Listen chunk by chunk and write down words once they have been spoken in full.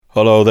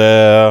Hello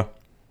there.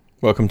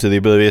 Welcome to the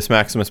Oblivious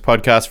Maximus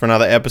podcast for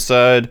another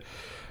episode.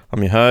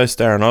 I'm your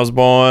host, Aaron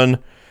Osborne.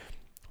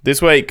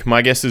 This week,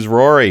 my guest is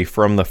Rory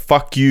from the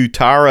Fuck You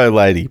Taro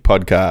Lady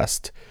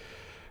podcast.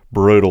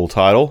 Brutal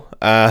title.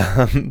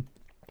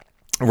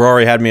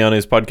 Rory had me on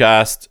his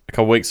podcast a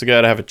couple weeks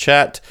ago to have a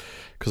chat,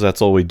 because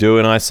that's all we do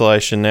in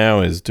isolation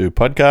now is do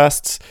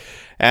podcasts.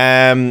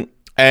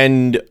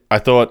 And I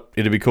thought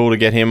it'd be cool to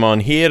get him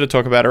on here to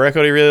talk about a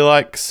record he really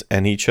likes,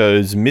 and he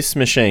chose Miss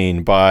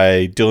Machine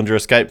by Dillinger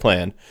Escape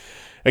Plan.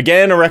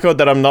 Again, a record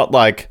that I'm not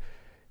like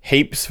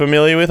heaps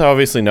familiar with. I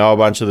obviously know a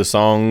bunch of the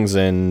songs,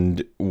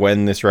 and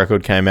when this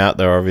record came out,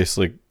 they were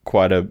obviously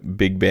quite a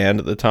big band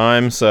at the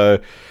time, so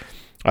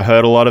I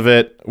heard a lot of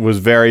it, was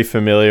very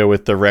familiar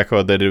with the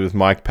record they did with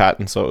Mike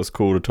Patton, so it was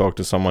cool to talk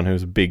to someone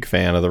who's a big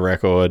fan of the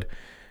record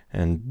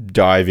and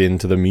dive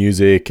into the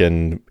music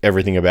and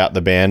everything about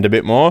the band a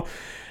bit more.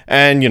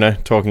 And, you know,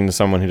 talking to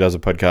someone who does a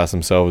podcast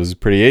themselves is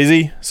pretty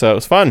easy, so it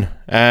was fun.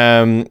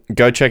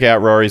 Go check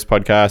out Rory's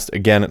podcast.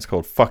 Again, it's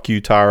called Fuck You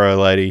Taro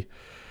Lady.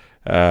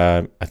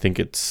 I think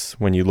it's,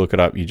 when you look it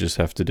up, you just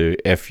have to do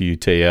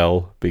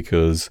FUTL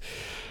because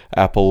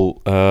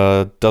Apple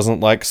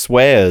doesn't like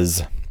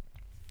swears.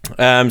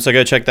 So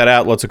go check that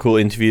out. Lots of cool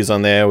interviews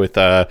on there with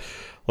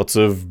lots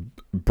of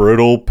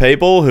brutal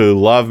people who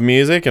love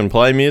music and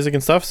play music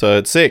and stuff, so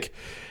it's sick.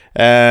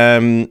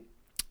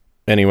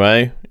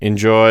 Anyway,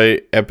 enjoy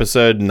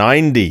episode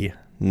 90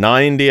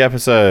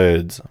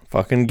 episodes.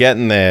 Fucking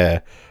getting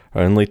there.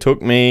 Only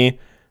took me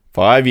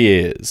 5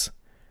 years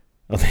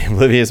on the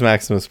Oblivious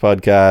Maximus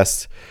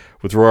podcast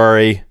with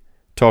Rory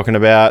talking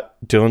about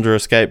Dillinger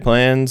Escape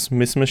Plan's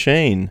Miss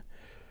Machine.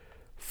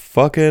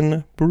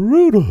 Fucking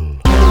brutal.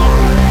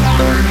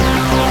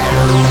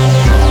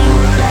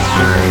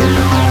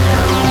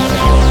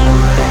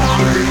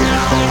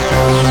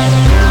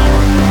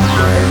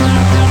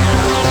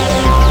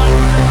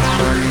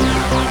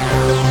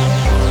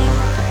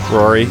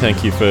 Rory,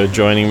 thank you for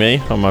joining me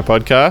on my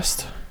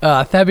podcast.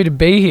 Happy to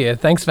be here.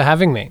 Thanks for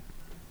having me.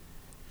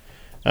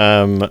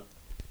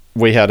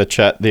 We had a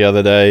chat the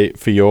other day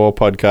for your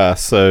podcast,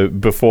 so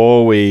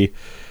before we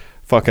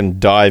fucking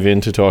dive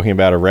into talking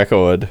about a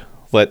record,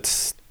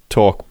 let's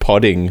talk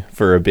podding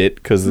for a bit,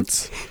 because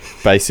it's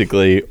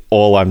basically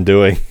all I'm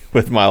doing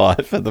with my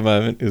life at the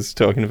moment is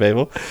talking to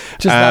people.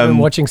 Just been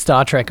watching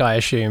Star Trek, I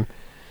assume.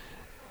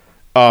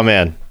 Oh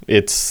man,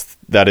 it's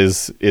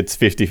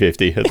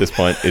 50-50 at this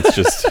point. It's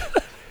just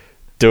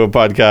do a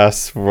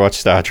podcast, watch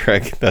Star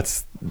Trek.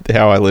 That's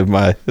how I live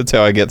that's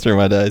how I get through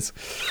my days.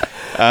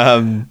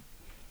 We're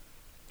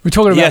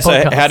talking about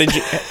podcasts.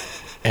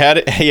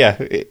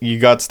 You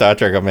got Star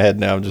Trek on my head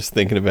now. I'm just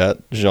thinking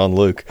about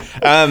Jean-Luc.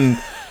 All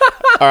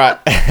right.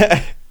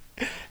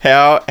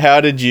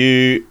 How did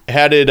you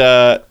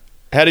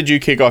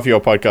kick off your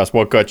podcast?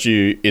 What got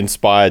you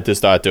inspired to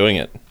start doing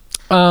it?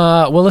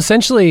 Well,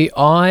 essentially,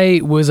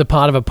 I was a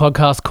part of a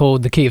podcast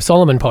called the Key of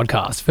Solomon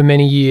podcast for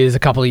many years, a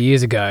couple of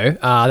years ago.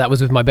 That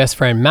was with my best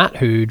friend, Matt,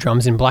 who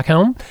drums in Black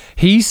Helm.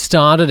 He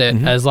started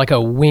it as like a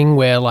wing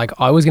where like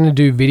I was going to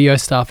do video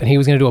stuff and he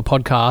was going to do a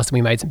podcast, and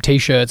we made some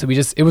t-shirts, and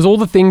it was all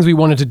the things we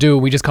wanted to do.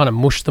 We just kind of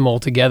mushed them all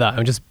together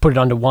and just put it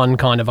under one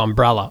kind of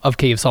umbrella of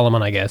Key of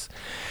Solomon, I guess.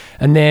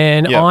 And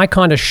then I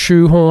kind of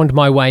shoehorned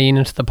my way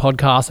into the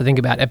podcast, I think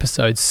about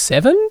episode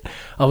 7.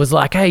 I was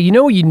like, hey, you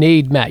know what you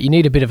need, Matt? You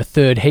need a bit of a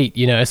third heat,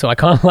 you know? So I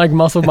kind of like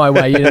muscled my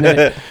way in, and then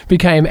it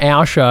became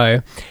our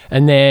show.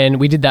 And then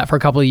we did that for a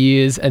couple of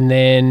years, and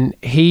then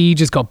he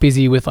just got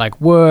busy with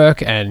like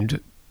work and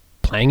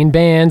playing in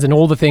bands and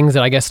all the things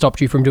that I guess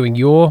stopped you from doing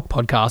your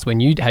podcast when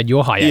you had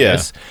your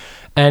hiatus. Yeah.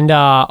 And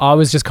I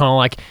was just kind of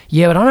like,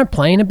 yeah, but I don't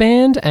play in a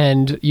band,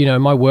 and, you know,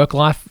 my work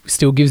life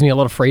still gives me a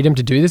lot of freedom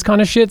to do this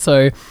kind of shit.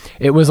 So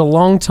it was a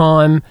long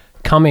time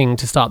coming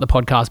to start the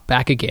podcast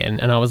back again.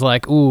 And I was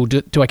like, ooh,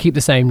 do I keep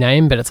the same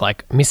name? But it's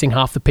like missing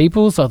half the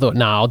people. So I thought,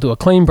 nah, I'll do a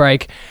clean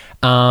break.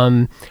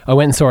 I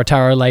went and saw a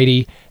tarot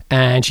lady,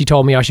 and she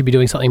told me I should be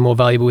doing something more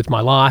valuable with my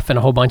life, and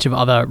a whole bunch of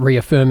other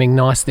reaffirming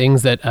nice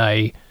things that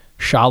a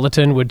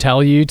charlatan would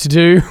tell you to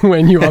do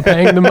when you are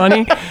paying the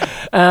money.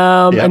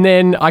 And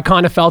then I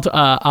kind of felt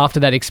after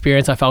that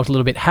experience, I felt a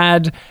little bit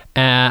had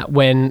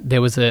when there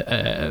was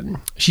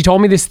she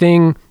told me this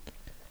thing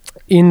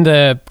in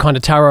the kind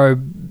of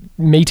tarot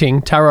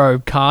meeting,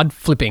 tarot card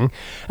flipping,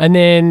 and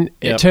then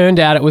it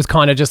turned out it was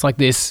kind of just like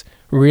this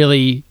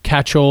really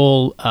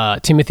catch-all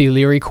Timothy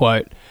Leary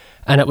quote,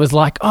 and it was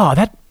like, oh,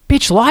 that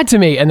bitch lied to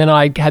me. And then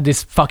I had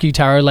this fuck you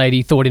tarot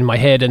lady thought in my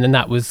head, and then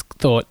that was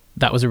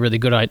a really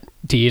good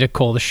idea to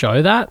call the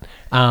show that.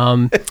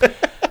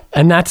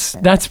 And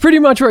that's pretty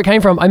much where it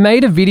came from. I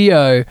made a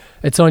video,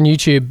 it's on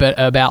YouTube, but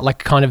about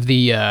like kind of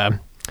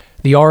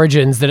the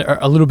origins that are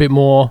a little bit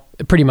more,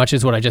 pretty much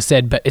is what I just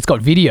said, but it's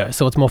got video,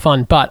 so it's more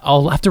fun. But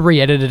I'll have to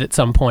re-edit it at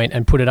some point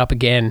and put it up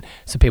again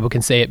so people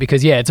can see it,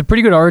 because it's a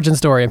pretty good origin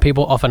story, and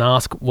people often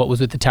ask what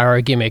was with the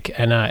tarot gimmick,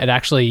 and it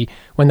actually,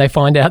 when they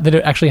find out that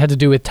it actually had to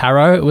do with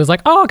tarot, it was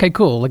like, oh, okay,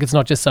 cool. Like, it's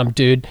not just some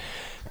dude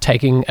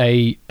taking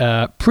a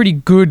pretty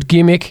good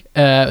gimmick.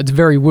 It's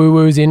very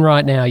woo-woo's in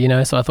right now, you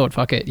know, so I thought,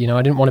 fuck it. You know,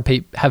 I didn't want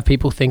to have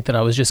people think that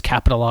I was just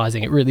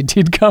capitalizing. It really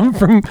did come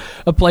from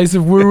a place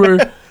of woo-woo.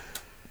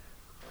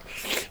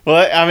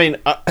 Well, I mean,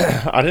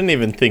 I didn't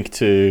even think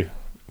to,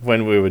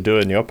 when we were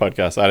doing your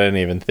podcast, I didn't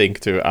even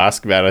think to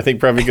ask about it. I think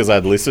probably because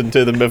I'd listened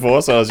to them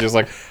before, so I was just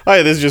like, oh,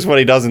 yeah, this is just what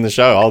he does in the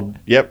show.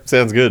 Yep,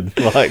 sounds good.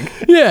 Like,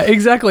 yeah,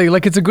 exactly.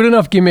 Like, it's a good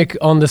enough gimmick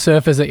on the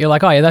surface that you're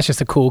like, oh, yeah, that's just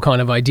a cool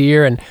kind of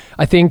idea. And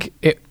I think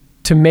it,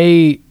 to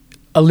me,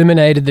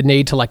 eliminated the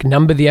need to like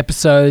number the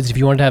episodes. If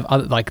you wanted to have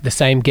other, like the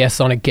same guests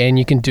on again,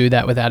 you can do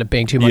that without it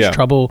being too much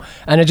trouble.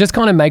 And it just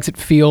kind of makes it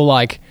feel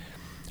like,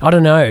 I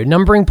don't know,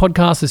 numbering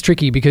podcasts is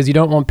tricky because you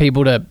don't want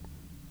people to,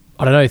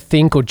 I don't know,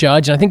 think or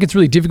judge. And I think it's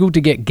really difficult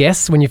to get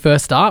guests when you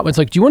first start. When it's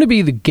like, do you want to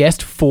be the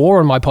guest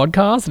 4 on my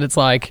podcast? And it's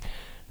like,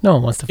 no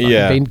one wants to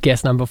fucking be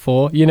guest number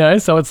 4, you know?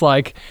 So it's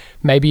like,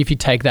 maybe if you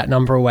take that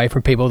number away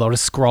from people, they'll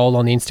just scroll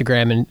on the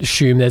Instagram and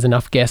assume there's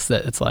enough guests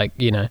that it's like,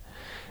 you know.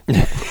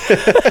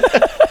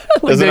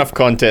 There's enough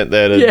content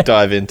there to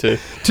dive into.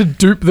 To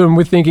dupe them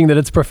with thinking that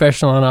it's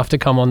professional enough to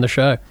come on the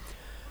show.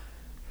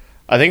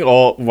 I think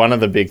one of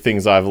the big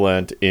things I've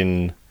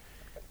learned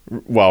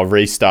while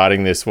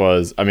restarting this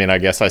was, I mean, I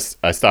guess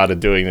I started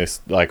doing this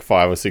like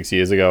 5 or 6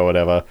 years ago or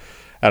whatever,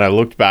 and I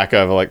looked back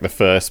over like the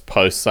first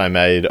posts I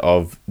made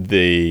of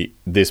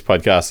this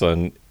podcast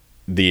on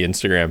the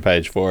Instagram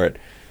page for it,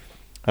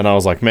 and I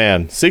was like,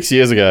 man, 6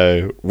 years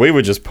ago we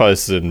were just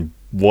posting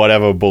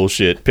whatever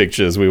bullshit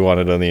pictures we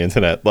wanted on the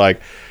internet,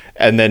 like.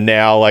 And then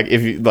now, like,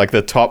 if you, like,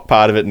 the top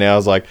part of it now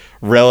is like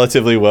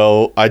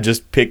I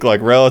just pick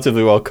like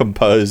relatively well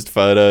composed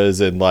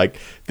photos and like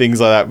things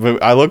like that.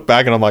 But I look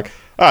back and I'm like,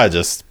 I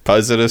just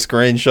posted a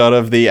screenshot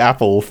of the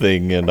Apple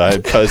thing and I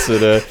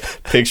posted a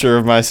picture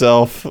of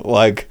myself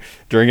like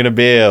drinking a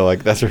beer.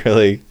 Like, that's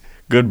really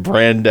good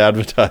brand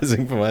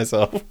advertising for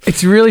myself.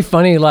 It's really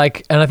funny,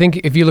 like, and I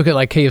think if you look at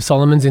like Key of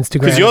Solomon's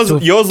Instagram,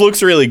 because yours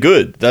looks really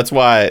good. That's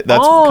kind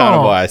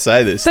of why I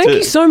say this. Thank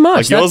you so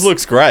much. Like, yours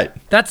looks great.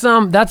 That's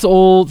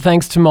all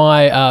thanks to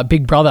my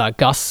big brother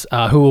Gus,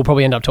 who we'll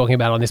probably end up talking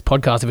about on this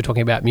podcast if we're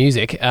talking about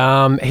music.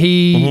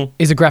 He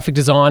is a graphic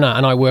designer,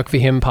 and I work for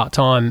him part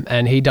time,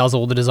 and he does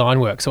all the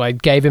design work. So I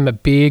gave him a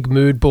big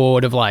mood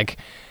board of like,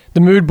 the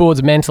mood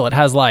board's mental. It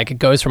has like, it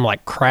goes from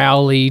like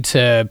Crowley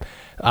to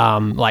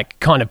like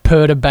kind of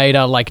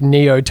perturbator, like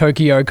Neo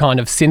Tokyo kind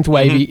of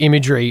synthwavy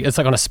imagery. It's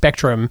like on a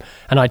spectrum,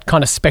 and I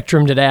kind of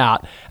spectrumed it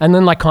out, and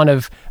then like kind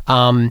of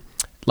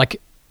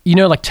like, you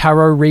know, like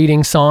tarot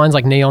reading signs,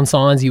 like neon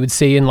signs you would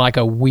see in like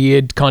a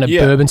weird kind of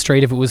Bourbon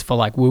Street if it was for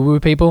like woo-woo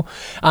people.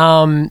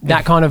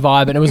 That kind of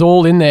vibe. And it was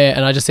all in there.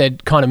 And I just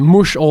said, kind of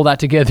mush all that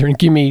together and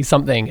give me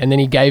something. And then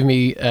he gave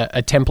me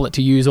a template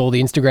to use. All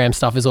the Instagram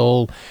stuff is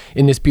all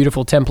in this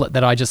beautiful template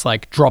that I just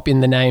like drop in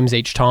the names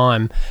each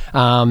time.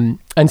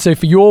 And so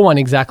for your one,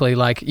 exactly,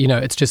 like, you know,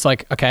 it's just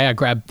like, okay, I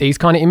grab these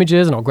kind of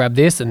images and I'll grab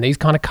this, and these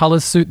kind of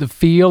colors suit the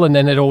feel, and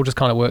then it all just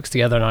kind of works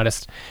together.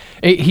 And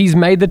he's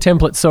made the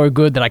template so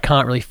good that I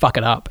can't really fuck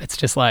it up. It's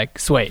just like,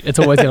 sweet, it's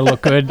always going to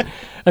look good.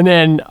 And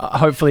then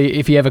hopefully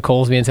if he ever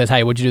calls me and says,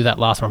 hey, what'd you do that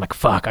last one? I'm like,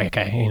 fuck,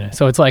 okay, you know.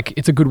 So it's like,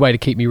 it's a good way to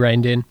keep me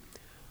reined in.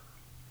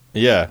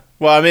 Yeah.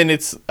 Well, I mean,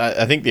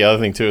 I think the other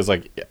thing too is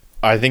like,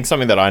 I think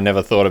something that I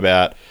never thought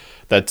about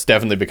that's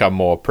definitely become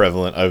more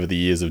prevalent over the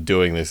years of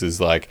doing this is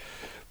like,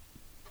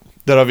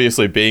 that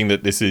obviously being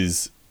that this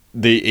is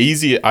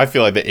I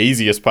feel like the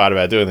easiest part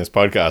about doing this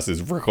podcast is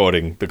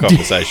recording the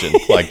conversation.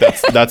 Like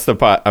that's the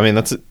part. I mean,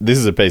 this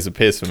is a piece of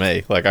piss for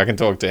me. Like, I can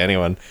talk to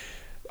anyone.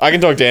 I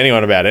can talk to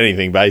anyone about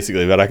anything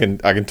basically, but I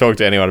can talk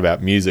to anyone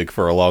about music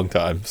for a long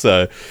time.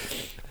 So,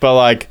 but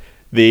like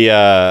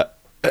the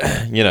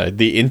you know,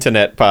 the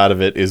internet part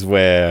of it is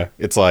where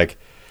it's like,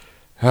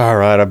 all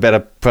right, I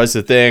better post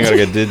a thing. I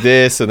gotta do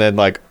this, and then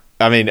like,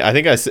 I mean, I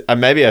think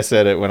maybe I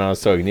said it when I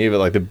was talking to you, but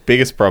like the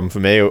biggest problem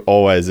for me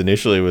always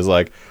initially was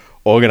like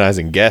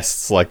organizing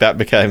guests. Like, that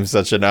became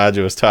such an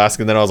arduous task,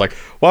 and then I was like,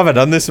 why have I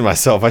done this to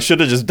myself? I should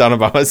have just done it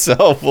by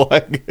myself.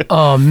 Like,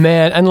 oh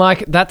man, and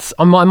like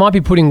I might be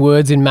putting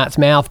words in Matt's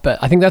mouth, but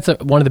I think that's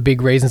one of the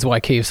big reasons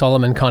why Key of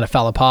Solomon kind of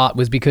fell apart,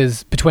 was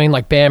because between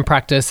like band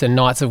practice and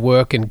nights of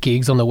work and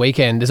gigs on the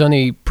weekend, there's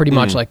only pretty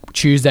much like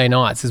Tuesday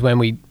nights is when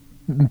we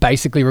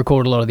basically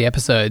record a lot of the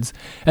episodes,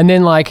 and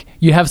then like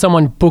you have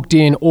someone booked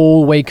in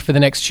all week for the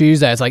next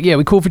Tuesday. It's like, yeah,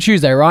 we call for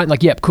Tuesday, right? And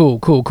like, yep,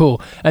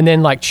 cool, and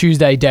then like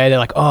Tuesday day they're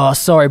like, oh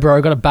sorry bro,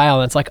 I gotta bail,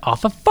 and it's like, oh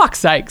for fuck's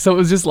sake. So it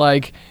was just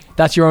like,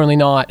 that's your only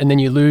night, and then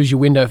you lose your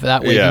window for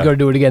that week. You got to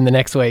do it again the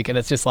next week, and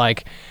it's just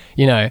like,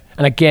 you know.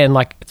 And again,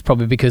 like, it's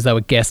probably because they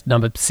were guest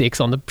number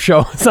 6 on the show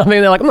or something.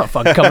 They're like, I'm not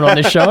fucking coming on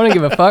this show. I don't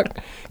give a fuck.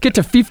 Get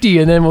to 50,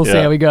 and then we'll see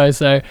how we go.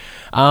 So,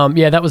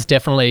 yeah, that was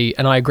definitely,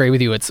 and I agree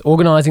with you. It's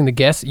organising the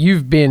guests.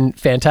 You've been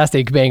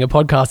fantastic being a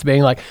podcaster,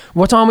 being like,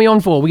 what time are we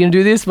on for? We're going to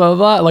do this, blah,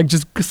 blah, blah. Like,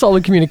 just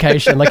solid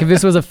communication. Like, if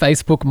this was a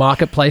Facebook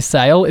marketplace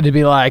sale, it'd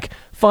be like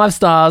 5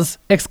 stars,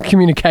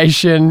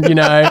 excommunication, you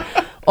know.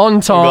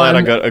 on time. I'm glad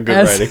I got a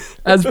good rating.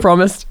 As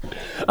promised.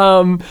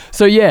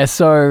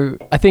 So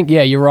I think,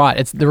 you're right.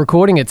 It's the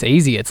recording, it's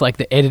easy. It's like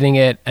the editing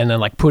it and then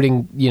like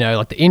putting,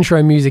 like the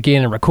intro music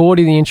in and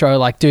recording the intro.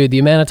 Like, dude, the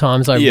amount of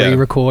times I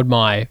re-record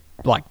my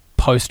like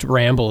post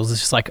rambles,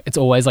 it's just like, it's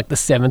always like the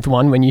 7th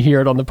one when you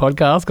hear it on the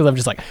podcast, because I'm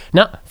just like,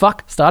 nah,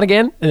 fuck, start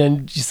again. And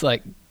then just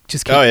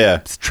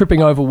keep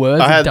tripping over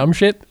words and dumb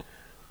shit.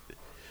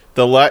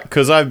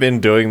 Because I've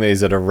been doing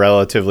these at a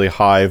relatively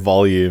high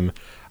volume,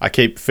 I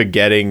keep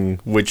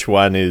forgetting which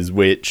one is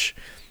which,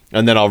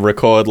 and then I'll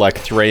record like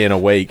 3 in a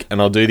week,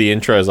 and I'll do the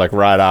intros like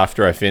right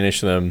after I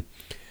finish them,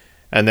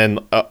 and then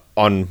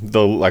on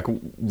the like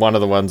one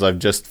of the ones I've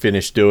just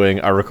finished doing,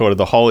 I recorded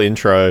the whole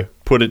intro,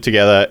 put it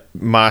together,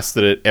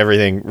 mastered it,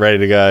 everything ready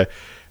to go,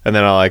 and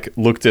then I like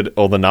looked at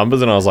all the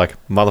numbers and I was like,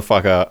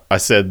 motherfucker, I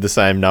said the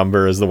same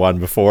number as the one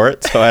before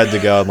it, so I had to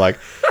go and like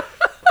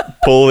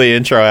pull the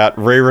intro out,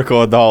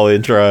 re-record the whole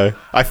intro.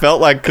 I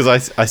felt like, because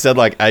I said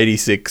like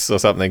 86 or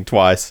something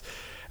twice,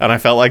 and I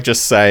felt like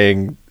just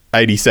saying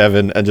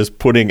 87 and just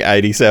putting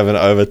 87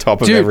 over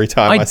top of every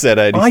time I said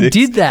 86. I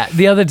did that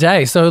the other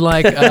day. So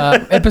like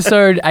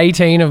episode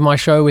 18 of my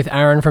show with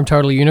Aaron from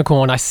Total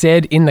Unicorn, I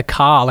said in the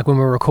car, like when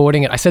we were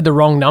recording it, I said the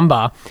wrong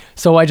number.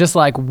 So I just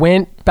like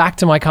went back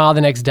to my car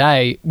the next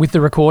day with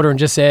the recorder and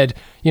just said,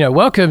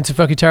 welcome to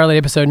Fuck You Terribly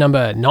episode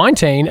number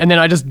 19. And then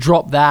I just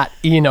dropped that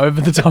in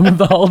over the top of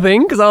the whole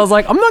thing, because I was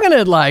like, I'm not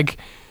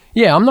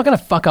going to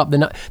fuck up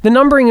the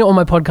numbering on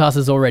my podcast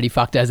is already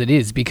fucked as it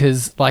is,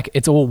 because like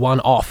it's all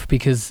one off,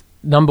 because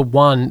number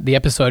 1, the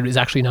episode is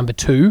actually number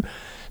 2.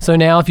 So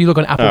now if you look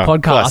on Apple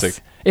Podcasts,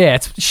 classic.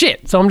 It's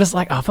shit. So I'm just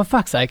like, for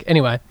fuck's sake.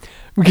 Anyway,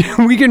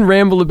 we can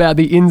ramble about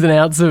the ins and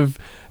outs of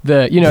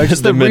the,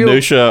 just the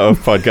minutia of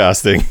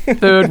podcasting.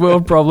 Third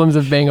world problems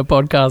of being a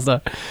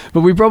podcaster.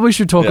 But we probably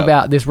should talk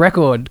about this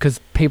record, because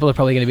people are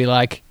probably going to be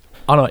like,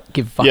 I don't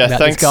give a fuck about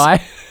this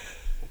guy.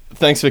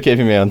 Thanks for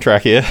keeping me on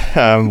track here.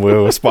 We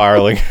were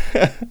spiraling.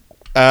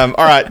 All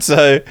right,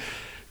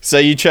 so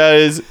you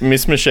chose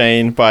Miss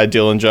Machine by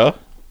Dillinger.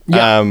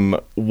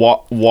 Yep.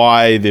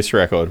 Why this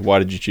record? Why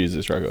did you choose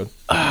this record?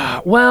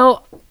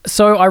 Well,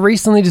 so I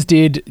recently just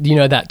did,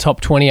 that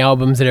top 20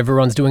 albums that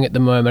everyone's doing at the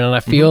moment, and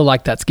I feel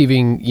like that's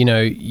giving,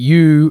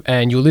 you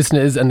and your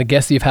listeners and the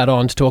guests you've had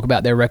on to talk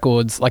about their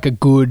records like a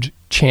good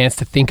chance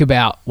to think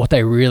about what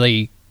they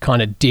really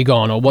kind of dig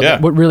on, or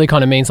what really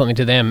kind of means something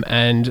to them.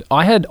 And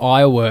I had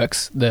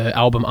Ironworks, the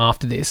album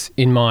after this,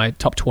 in my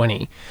top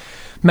 20,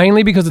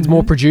 mainly because it's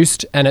more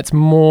produced and it's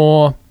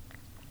more,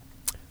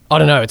 I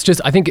don't know, it's just,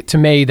 I think to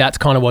me that's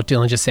kind of what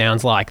Dillinger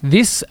sounds like.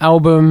 This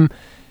album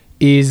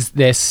is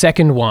their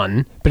second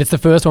one, but it's the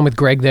first one with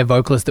Greg, their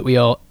vocalist, that we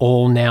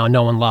all now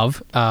know and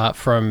love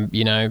from,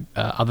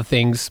 other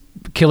things.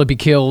 Killer Be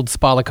Killed,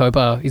 Spila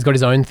Copa. He's got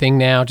his own thing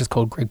now, just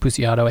called Greg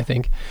Puciato, I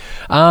think.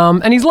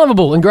 And he's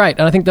lovable and great.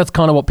 And I think that's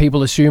kind of what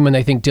people assume when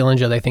they think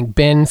Dillinger. They think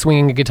Ben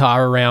swinging a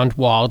guitar around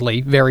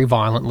wildly, very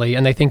violently,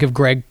 and they think of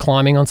Greg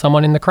climbing on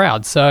someone in the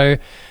crowd. So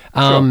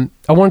I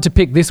wanted to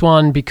pick this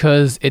one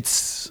because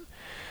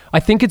I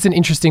think it's an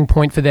interesting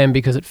point for them,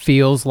 because it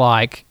feels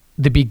like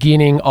the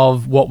beginning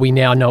of what we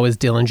now know as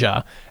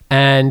Dillinger,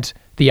 and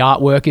the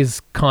artwork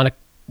is kind of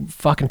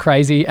fucking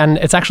crazy, and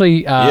it's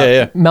actually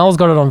Mel's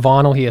got it on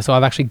vinyl here, so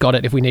I've actually got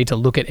it if we need to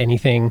look at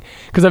anything,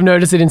 because I've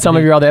noticed it in some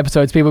of your other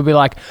episodes. People will be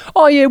like,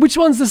 oh yeah, which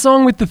one's the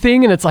song with the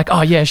thing? And it's like,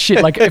 oh yeah,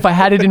 shit, like if I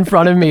had it in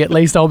front of me, at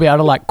least I'll be able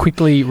to like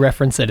quickly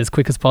reference it as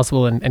quick as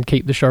possible and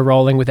keep the show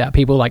rolling without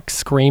people like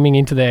screaming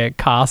into their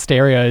car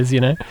stereos,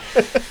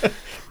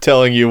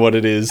 telling you what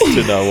it is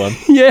to no one.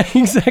 Yeah,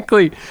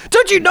 exactly.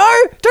 Don't you know,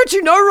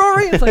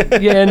 Rory? It's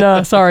like, yeah,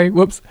 no, sorry,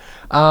 whoops.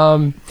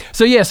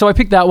 So I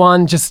picked that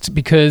one just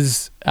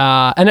because,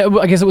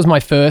 I guess it was my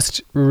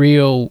first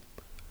real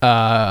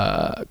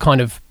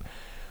kind of,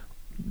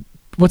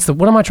 what's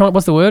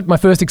the word? My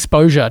first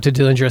exposure to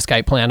Dillinger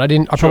Escape Plan.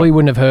 I probably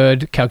wouldn't have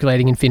heard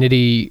Calculating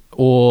Infinity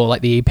or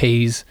like the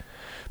EPs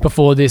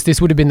before this. This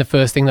would have been the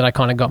first thing that I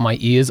kind of got my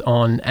ears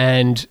on,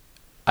 and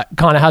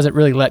kind of hasn't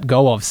really let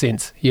go of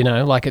since,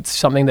 like it's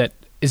something that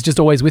is just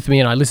always with me,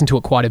 and I listen to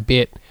it quite a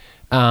bit.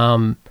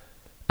 And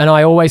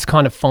I always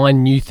kind of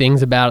find new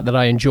things about it that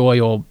I enjoy,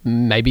 or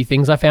maybe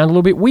things I found a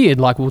little bit weird,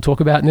 like we'll talk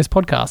about in this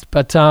podcast.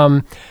 But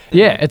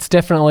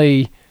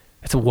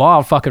it's a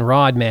wild fucking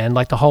ride, man.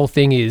 Like the whole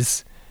thing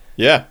is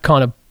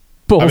kind of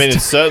balls. I mean,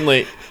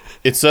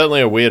 it's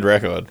certainly a weird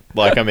record.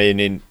 Like, I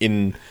mean,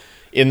 in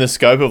the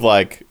scope of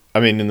like,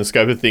 in the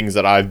scope of things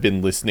that I've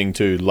been listening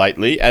to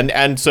lately,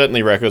 and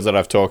certainly records that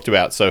I've talked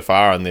about so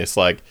far on this,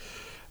 like,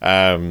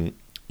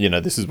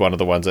 this is one of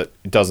the ones that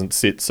doesn't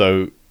sit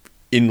so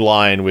in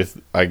line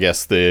with, I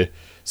guess, the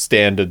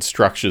standard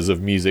structures of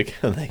music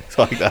and things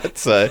like that.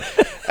 So,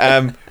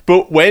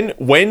 but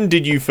when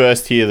did you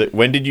first hear that?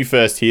 When did you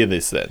first hear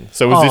this then?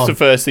 So was this the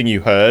first thing you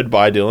heard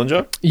by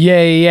Dillinger?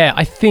 Yeah.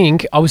 I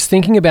think I was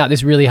thinking about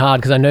this really hard,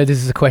 because I know this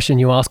is a question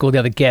you ask all the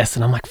other guests,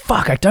 and I'm like,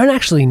 fuck, I don't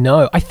actually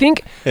know. I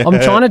think I'm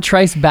trying to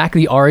trace back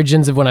the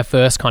origins of when I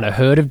first kind of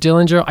heard of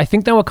Dillinger. I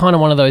think they were kind of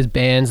one of those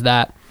bands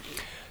that,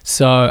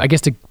 so I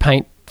guess to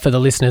paint for the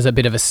listeners a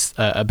bit of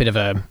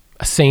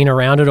a scene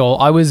around it all.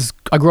 I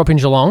grew up in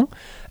Geelong,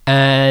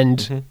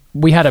 and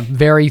we had a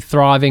very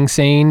thriving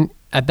scene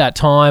at that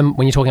time.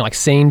 When you're talking like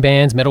scene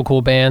bands,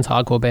 metalcore bands,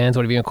 hardcore bands,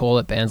 whatever you want to call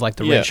it, bands like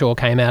the Red Shore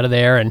came out of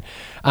there, and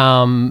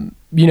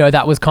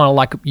that was kind of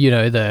like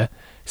the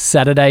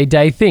Saturday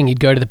day thing. You'd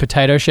go to the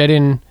Potato Shed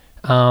in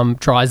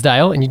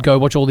Drysdale, and you'd go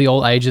watch all the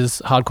all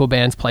ages hardcore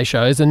bands play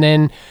shows, and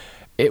then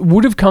it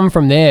would have come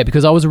from there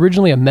because I was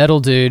originally a metal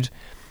dude.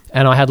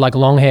 And I had like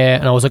long hair,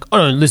 and I was like, I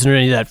don't listen to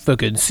any of that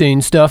fucking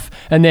scene stuff.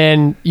 And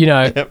then,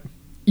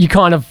 you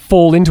kind of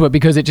fall into it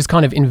because it just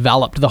kind of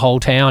enveloped the whole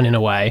town in a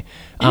way.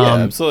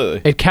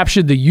 Absolutely. It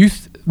captured the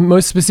youth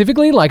most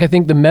specifically. Like, I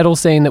think the metal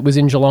scene that was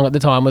in Geelong at the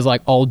time was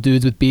like old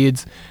dudes with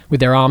beards with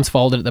their arms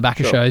folded at the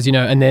back of shows,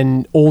 and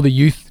then all the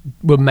youth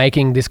were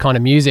making this kind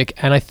of music.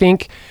 And I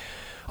think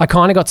I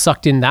kind of got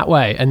sucked in that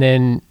way. And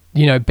then,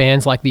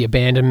 bands like The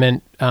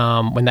Abandonment,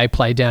 when they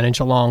played down in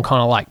Geelong,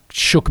 kind of like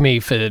shook me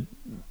for... it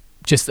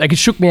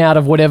shook me out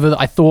of whatever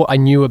I thought I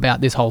knew about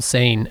this whole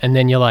scene. And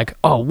then you're like,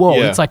 oh,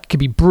 whoa, it's like, it could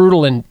be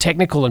brutal and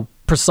technical and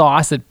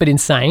precise, but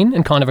insane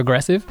and kind of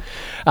aggressive.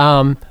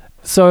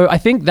 So I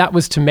think that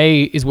was, to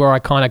me, is where I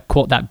kind of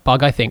caught that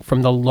bug, I think,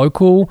 from the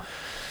local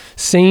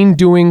scene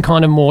doing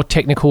kind of more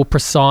technical,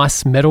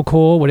 precise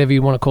metalcore, whatever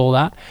you want to call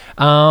that.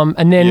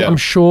 And then I'm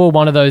sure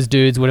one of those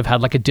dudes would have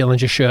had like a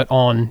Dillinger shirt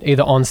on,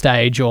 either on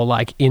stage or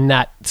like in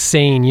that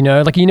scene,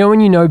 like,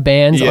 when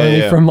bands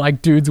only from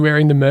like dudes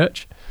wearing the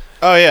merch.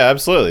 Oh, yeah,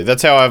 absolutely.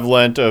 That's how I've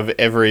learnt of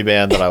every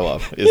band that I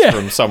love, is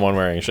from someone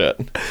wearing a shirt.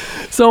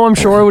 So I'm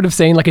sure I would have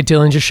seen like a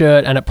Dillinger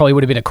shirt, and it probably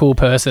would have been a cool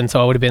person,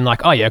 so I would have been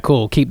like, oh, yeah,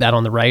 cool, keep that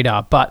on the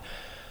radar. But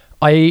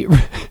I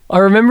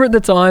remember at the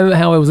time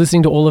how I was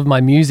listening to all of my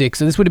music.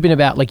 So this would have been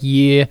about like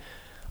year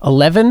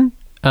 11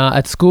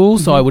 at school.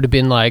 So I would have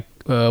been like,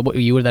 what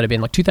year would that have been?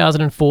 Like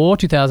 2004,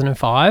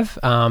 2005.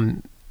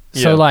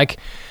 So like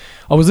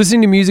I was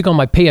listening to music on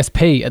my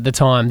PSP at the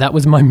time. That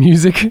was my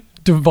music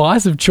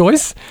device of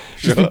choice,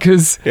 just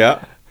because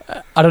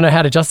I don't know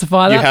how to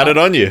justify that. You had it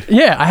on you.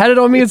 Yeah, I had it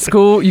on me at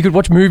school. You could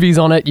watch movies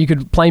on it. You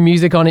could play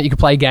music on it. You could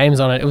play games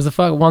on it. It was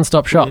a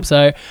one-stop shop.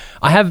 So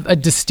I have a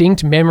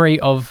distinct memory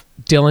of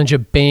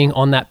Dillinger being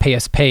on that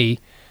PSP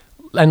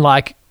and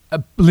like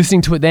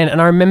listening to it then.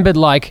 And I remembered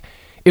like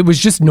it was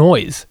just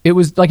noise. It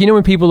was like,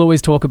 when people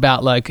always talk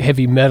about like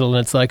heavy metal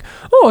and it's like,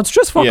 oh, it's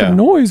just fucking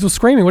noise or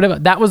screaming, whatever.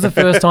 That was the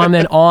first time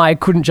then I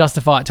couldn't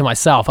justify it to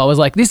myself. I was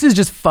like, this is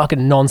just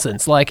fucking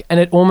nonsense. Like, and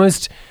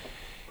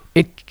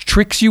it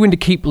tricks you into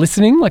keep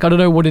listening. Like, I don't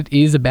know what it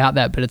is about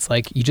that, but it's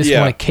like, you just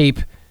want to keep,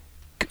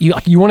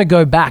 you want to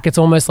go back. It's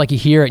almost like you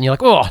hear it and you're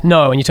like, oh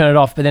no, and you turn it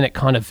off, but then it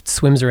kind of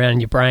swims around in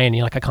your brain and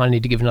you're like, I kind of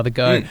need to give another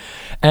go.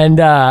 And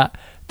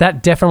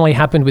that definitely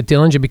happened with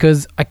Dillinger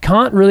because I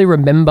can't really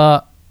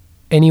remember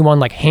anyone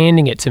like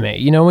handing it to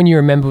me. When you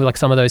remember like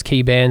some of those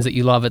key bands that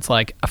you love, it's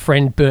like a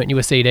friend burnt you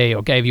a CD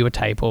or gave you a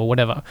tape or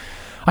whatever.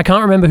 I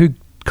can't remember who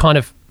kind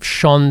of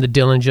shone the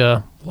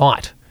Dillinger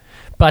light.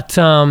 But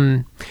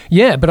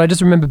but I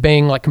just remember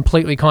being like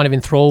completely kind of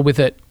enthralled with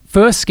it.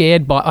 First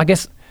scared by, I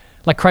guess,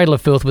 like Cradle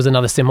of Filth was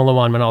another similar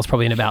one when I was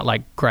probably in about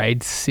like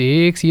grade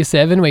 6, year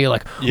 7, where you're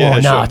like,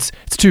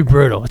 it's too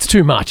brutal, it's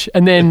too much.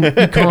 And then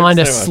you kind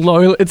of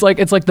slowly, it's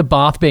like the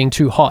bath being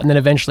too hot, and then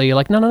eventually you're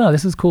like, no,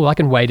 this is cool, I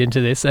can wade into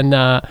this. And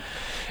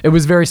it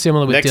was very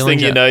similar with Next Dillinger. thing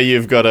you know,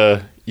 you got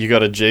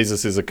a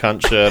Jesus is a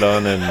cunt shirt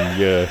on,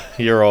 and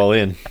you're all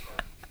in.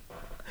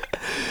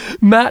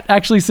 Matt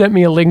actually sent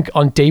me a link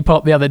on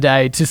Depop the other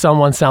day to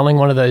someone selling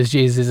one of those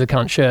Jesus is a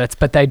cunt shirts,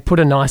 but they'd put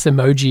a nice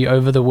emoji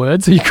over the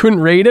word so you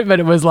couldn't read it, but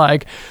it was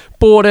like,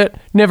 bought it,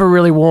 never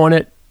really worn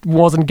it,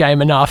 wasn't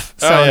game enough,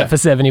 selling it for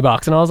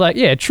 $70. And I was like,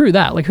 yeah, true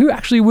that. Like, who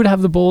actually would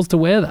have the balls to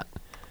wear that?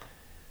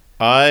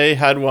 I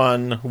had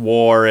one,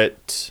 wore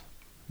it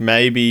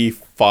maybe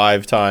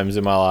 5 times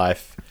in my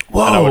life.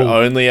 Whoa. And I would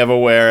only ever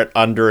wear it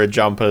under a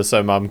jumper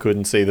so mum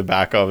couldn't see the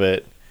back of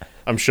it.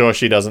 I'm sure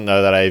she doesn't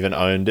know that I even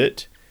owned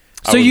it.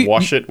 So I would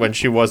wash it when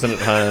she wasn't at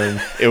home.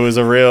 It was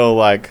a real,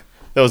 like,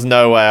 there was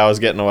no way I was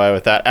getting away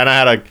with that. And I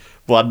had a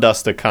Blood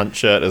Duster cunt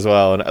shirt as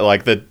well. And,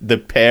 like, the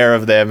pair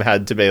of them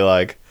had to be,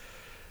 like,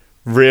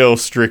 real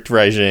strict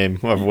regime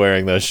of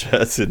wearing those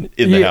shirts in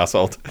the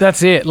household.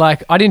 That's it.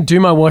 Like, I didn't do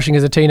my washing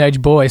as a teenage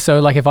boy.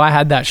 So, like, if I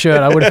had that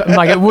shirt, I would have,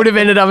 like, it would have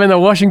ended up in the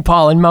washing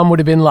pile and mum would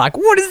have been like,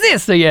 what is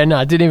this? So, yeah, no,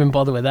 I didn't even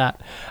bother with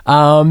that.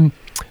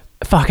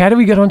 Fuck, how do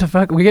we get on to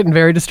fuck? We're getting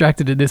very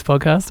distracted in this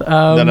podcast.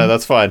 No,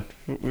 that's fine.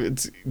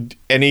 It's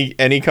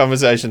any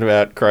conversation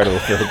about Cradle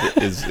of Filth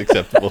is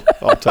acceptable.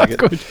 I'll take it.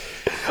 Good.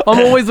 I'm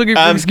always looking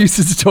for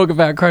excuses to talk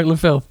about Cradle of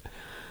Filth.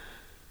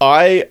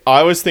 I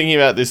was thinking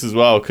about this as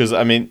well because,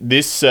 I mean,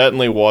 this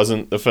certainly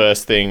wasn't the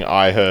first thing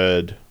I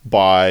heard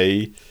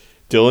by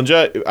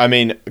Dillinger. I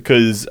mean,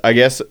 because I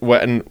guess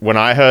when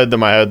I heard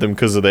them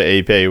because of the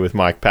EP with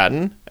Mike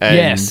Patton.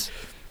 And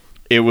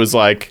it was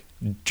like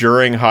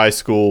during high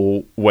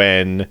school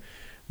when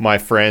my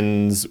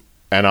friends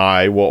and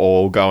I were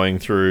all going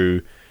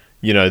through,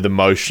 the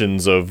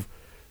motions of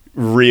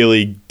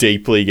really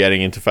deeply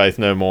getting into Faith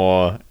No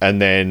More,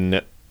 and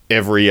then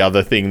every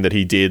other thing that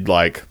he did.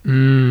 Like, I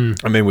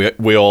mean,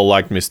 we all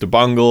liked Mr.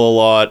 Bungle a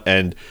lot,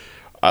 and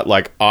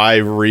like I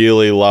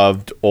really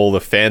loved all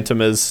the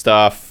Phantomers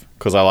stuff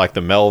because I like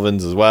the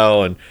Melvins as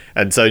well,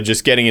 and so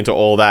just getting into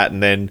all that,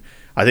 and then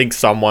I think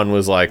someone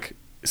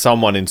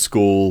in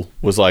school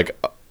was like,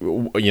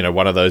 you know,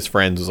 one of those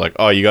friends was like,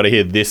 oh, you got to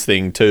hear this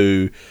thing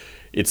too.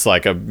 It's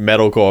like a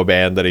metalcore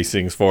band that he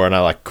sings for, and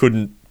I like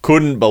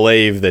couldn't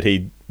believe that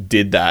he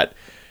did that.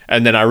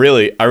 And then I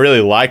really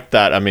liked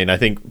that. I mean, I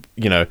think,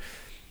 you know,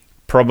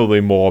 probably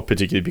more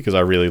particularly because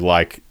I really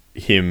like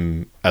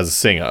him as a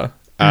singer.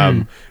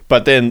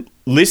 But then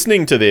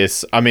listening to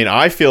this, I mean,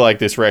 I feel like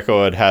this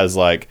record has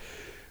like,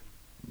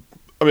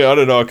 I mean, I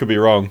don't know, I could be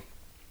wrong,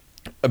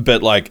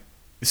 but like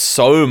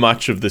so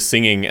much of the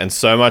singing and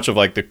so much of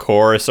like the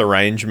chorus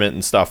arrangement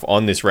and stuff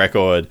on this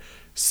record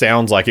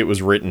sounds like it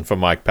was written for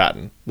Mike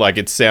Patton. Like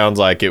it sounds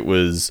like it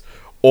was,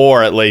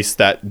 or at least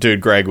that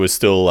dude Greg was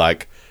still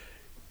like,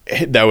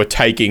 they were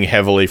taking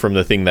heavily from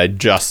the thing they'd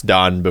just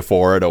done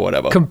before it or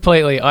whatever.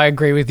 Completely. I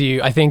agree with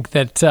you. I think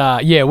that,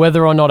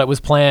 whether or not it was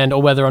planned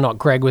or whether or not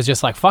Greg was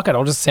just like, fuck it,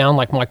 I'll just sound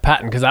like Mike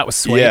Patton because that was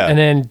sweet. Yeah. And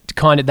then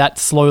kind of that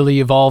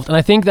slowly evolved. And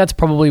I think that's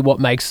probably what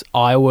makes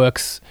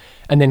Ironworks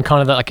and then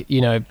kind of like,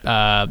 you know,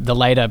 the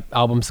later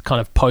albums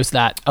kind of post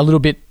that a little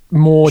bit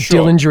more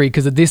Dillinger-y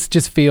because this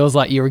just feels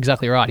like you're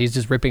exactly right. He's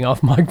just ripping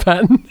off Mike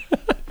Patton.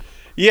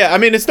 Yeah, I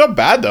mean, it's not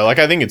bad though. Like,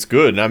 I think it's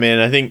good. I mean,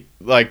 I think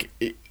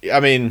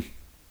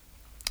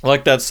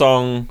like that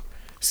song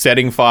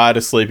Setting Fire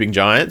to Sleeping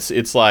Giants,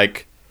 it's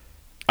like,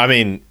 I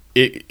mean,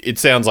 it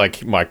sounds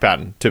like Mike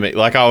Patton to me.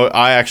 Like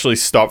I actually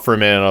stopped for a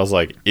minute and I was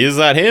like, is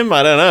that him?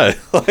 I don't know.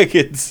 Like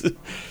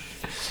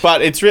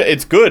but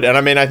it's good. And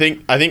I mean, I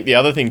think the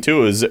other thing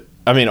too is,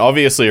 I mean,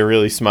 obviously a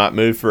really smart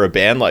move for a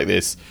band like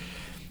this,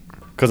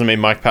 because I mean,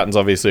 Mike Patton's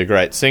obviously a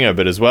great singer,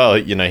 but as well,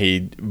 you know,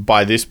 he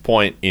by this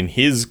point in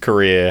his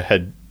career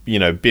had, you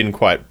know, been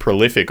quite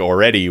prolific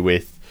already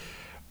with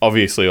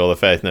obviously all the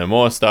Faith No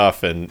More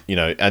stuff, and you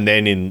know, and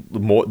then in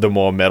the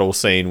more metal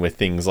scene with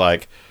things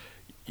like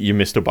your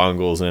Mr.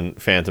 Bungles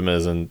and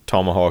Phantomers and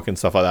Tomahawk and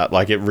stuff like that.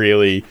 Like it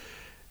really,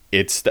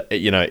 it's,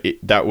 you know,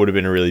 that would have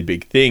been a really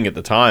big thing at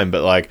the time.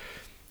 But like,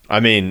 I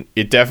mean,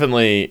 it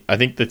definitely, I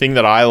think the thing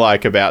that I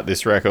like about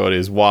this record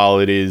is while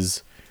it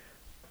is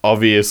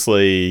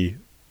obviously,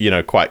 you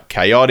know, quite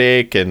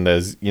chaotic and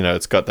there's, you know,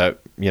 it's got that,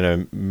 you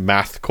know,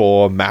 math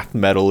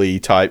metal-y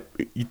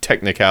type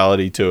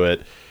technicality to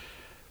it.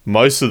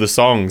 Most of the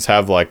songs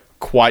have like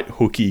quite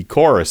hooky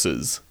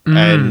choruses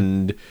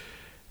and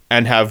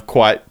have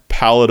quite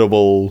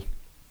palatable,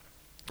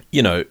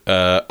 you know,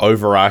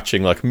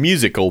 overarching like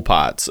musical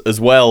parts as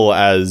well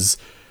as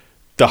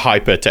the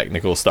hyper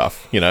technical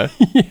stuff, you know?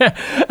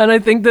 Yeah. And I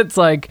think that's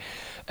like,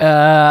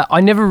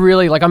 I never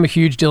really, like, I'm a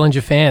huge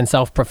Dillinger fan,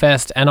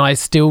 self-professed, and I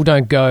still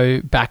don't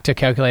go back to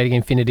Calculating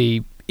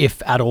Infinity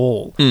if at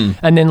all.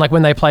 And then like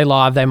when they play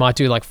live, they might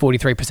do like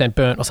 43%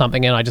 Burnt or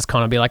something, and I just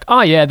kind of be like,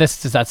 oh yeah,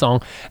 this is that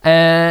song,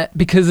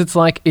 because it's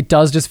like, it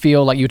does just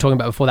feel like you were talking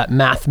about before, that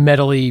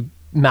metally,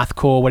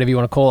 mathcore, whatever you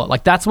want to call it.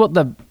 Like that's what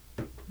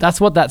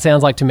that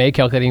sounds like to me,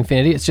 Calculating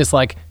Infinity. It's just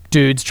like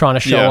dudes trying to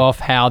show off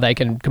how they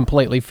can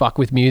completely fuck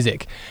with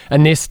music,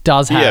 and this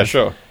does have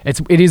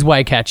it is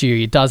way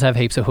catchy. It does have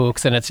heaps of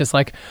hooks, and it's just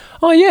like,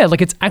 oh yeah,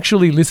 like it's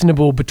actually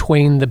listenable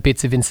between the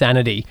bits of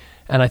insanity,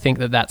 and I think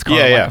that's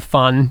kind of like a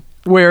fun.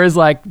 Whereas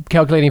like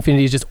Calculating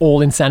Infinity is just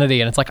all insanity,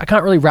 and it's like I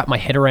can't really wrap my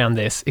head around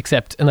this,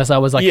 except unless I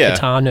was like a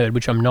guitar nerd,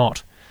 which I'm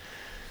not.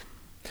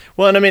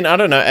 Well, and I mean, I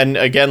don't know, and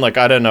again, like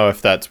I don't know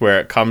if that's where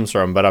it comes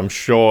from, but I'm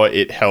sure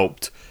it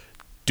helped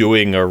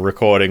doing a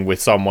recording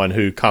with someone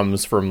who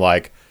comes from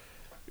like,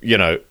 you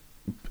know,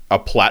 a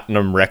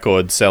platinum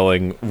record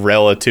selling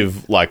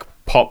relative like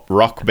pop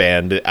rock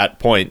band at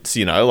points,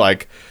 you know,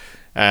 like,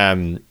 I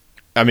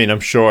mean,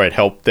 I'm sure it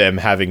helped them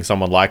having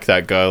someone like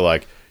that go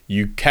like,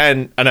 you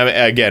can, and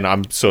again,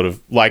 I'm sort of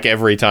like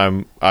every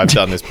time I've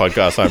done this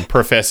podcast, I'm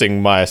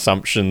professing my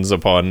assumptions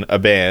upon a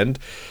band.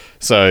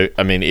 So,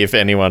 I mean, if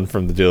anyone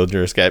from the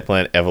Dillinger Escape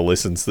Plan ever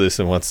listens to this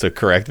and wants to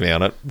correct me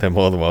on it, they're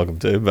more than welcome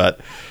to, but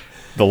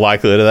the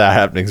likelihood of that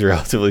happening is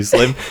relatively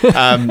slim.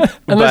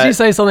 Unless you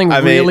say something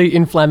really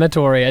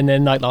inflammatory, and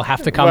then like they'll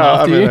have to come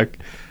after you.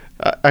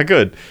 I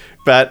could,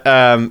 but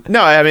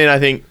no, I mean, I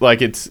think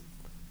like it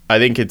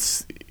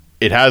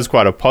has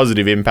quite a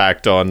positive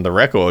impact on the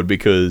record,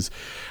 because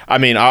I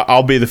mean,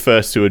 I'll be the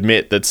first to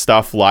admit that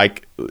stuff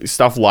like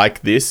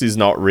this is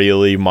not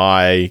really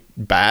my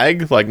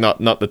bag, like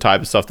not the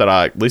type of stuff that I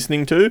like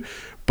listening to,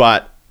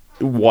 but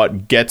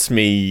what gets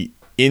me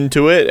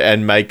into it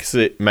and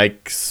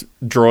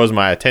draws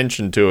my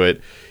attention to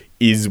it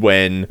is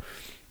when,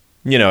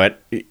 you know,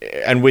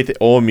 and with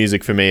all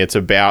music for me, it's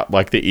about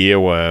like the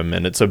earworm,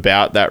 and it's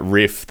about that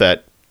riff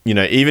that, you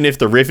know, even if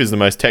the riff is the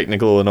most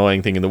technical,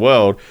 annoying thing in the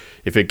world,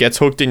 if it gets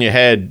hooked in your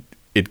head,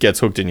 it gets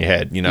hooked in your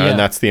head, you know, and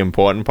that's the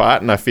important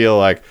part. And I feel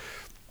like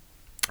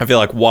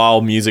while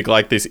music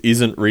like this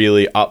isn't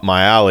really up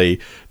my alley,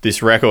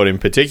 this record in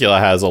particular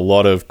has a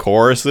lot of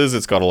choruses,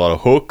 it's got a lot of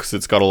hooks,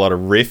 it's got a lot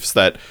of riffs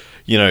that,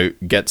 you know,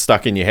 get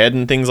stuck in your head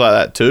and things like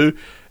that too.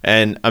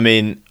 And I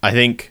mean, I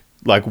think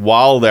like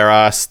while there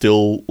are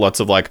still lots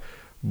of like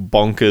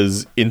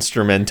bonkers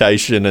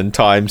instrumentation and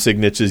time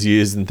signatures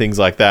used and things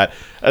like that,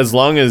 as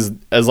long as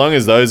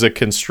those are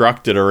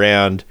constructed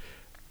around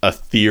a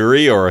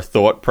theory or a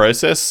thought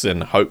process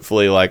and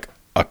hopefully like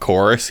a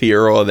chorus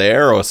here or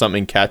there or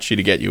something catchy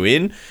to get you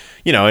in,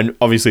 you know, and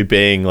obviously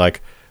being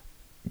like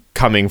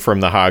coming from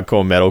the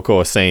hardcore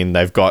metalcore scene,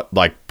 they've got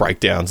like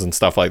breakdowns and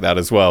stuff like that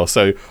as well.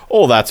 So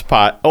all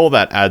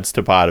that adds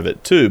to part of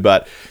it too.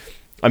 But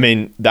I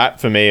mean, that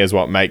for me is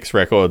what makes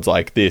records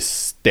like this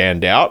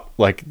stand out,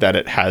 like that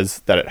it has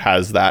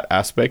that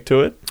aspect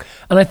to it.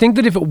 And I think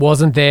that if it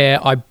wasn't there,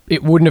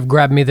 it wouldn't have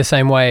grabbed me the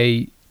same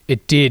way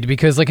it did,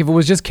 because like if it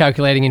was just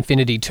Calculating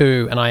Infinity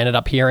 2 and I ended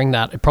up hearing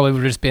that, it probably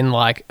would have just been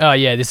like, oh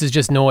yeah, this is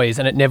just noise,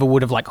 and it never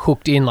would have like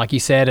hooked in, like you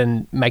said,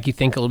 and make you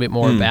think a little bit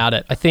more about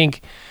it. I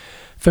think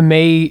for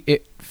me,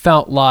 it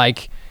felt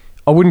like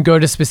I wouldn't go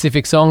to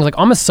specific songs. Like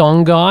I'm a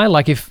song guy.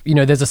 Like if, you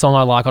know, there's a song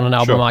I like on an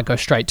album, Sure. I might go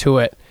straight to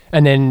it.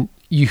 And then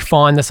you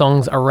find the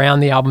songs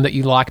around the album that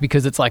you like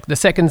because it's like the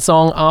second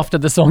song after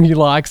the song you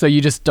like. So you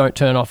just don't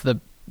turn off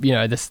the, you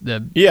know, the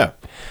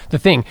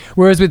thing.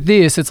 Whereas with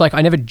this, it's like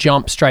I never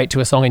jump straight to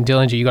a song in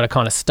Dillinger. You got to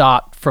kind of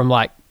start from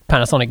like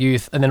Panasonic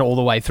Youth and then all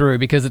the way through,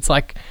 because it's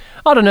like,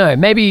 I don't know,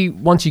 maybe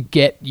once you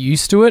get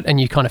used to it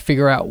and you kind of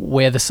figure out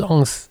where the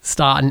songs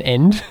start and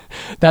end,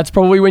 that's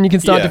probably when you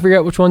can start to figure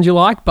out which ones you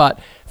like. But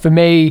for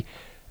me,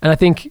 and I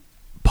think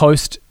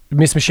post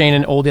Miss Machine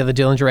and all the other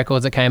Dillinger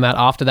records that came out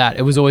after that,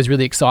 it was always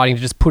really exciting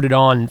to just put it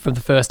on from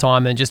the first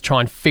time and just try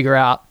and figure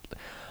out,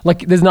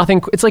 like, there's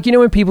nothing. It's like, you know,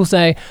 when people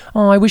say,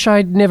 oh, I wish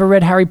I'd never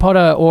read Harry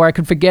Potter, or I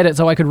could forget it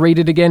so I could read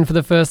it again for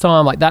the first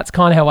time. Like, that's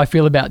kind of how I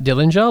feel about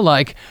Dillinger.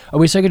 Like, I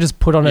wish I could just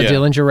put on a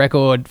Dillinger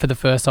record for the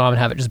first time and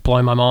have it just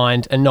blow my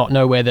mind and not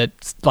know where the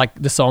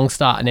songs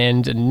start and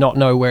end and not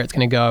know where it's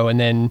going to go. And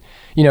then,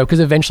 you know, because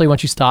eventually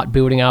once you start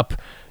building up,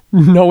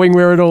 knowing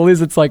where it all is,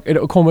 it's like it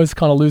almost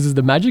kind of loses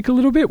the magic a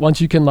little bit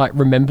once you can like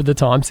remember the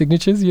time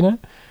signatures, you know?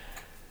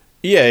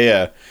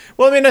 Yeah.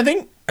 Well, I mean,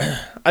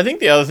 I think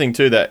the other thing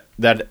too that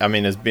I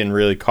mean has been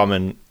really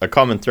a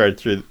common thread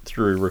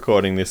through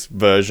recording this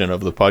version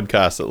of the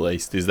podcast, at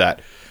least, is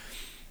that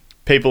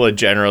people are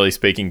generally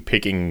speaking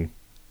picking,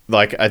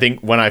 like, I think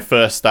when I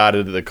first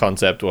started, the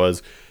concept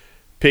was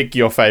pick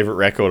your favorite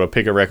record or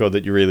pick a record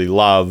that you really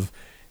love.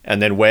 And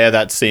then where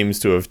that seems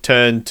to have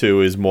turned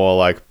to is more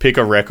like pick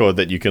a record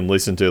that you can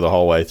listen to the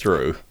whole way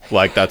through.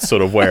 Like that's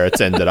sort of where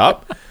it's ended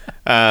up.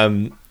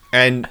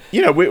 And,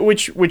 you know,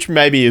 which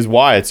maybe is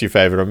why it's your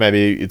favorite, or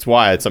maybe it's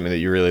why it's something that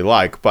you really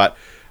like. But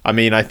I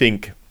mean, I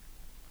think,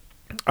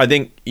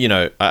 you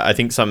know, I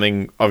think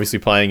something, obviously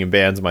playing in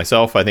bands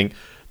myself, I think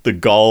the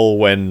goal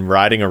when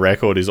writing a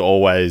record is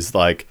always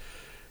like,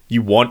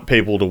 you want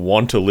people to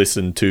want to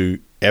listen to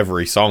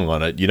every song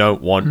on it. You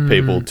don't want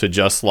people to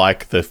just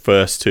like the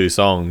first two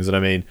songs. And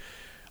I mean,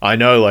 I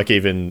know like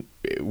even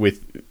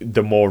with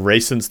the more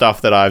recent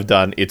stuff that I've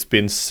done, it's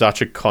been such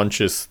a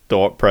conscious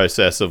thought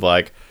process of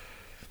like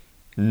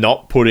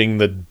not putting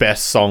the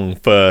best song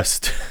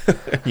first,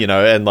 you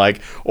know, and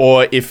like,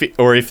 or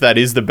if that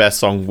is the best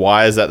song,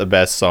 why is that the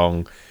best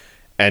song?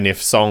 And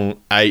if song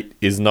 8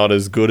 is not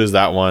as good as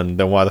that one,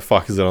 then why the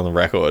fuck is it on the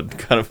record,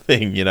 kind of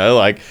thing, you know?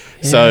 Like,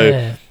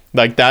 so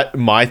like that,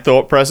 my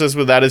thought process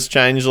with that has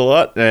changed a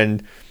lot.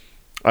 And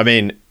I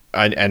mean,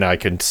 I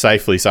can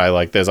safely say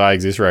like there's I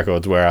Exist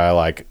records where I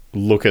like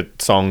look at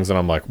songs and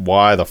I'm like,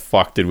 why the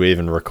fuck did we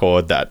even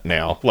record that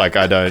now? Like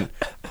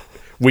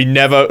we've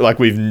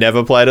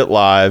never played it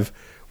live.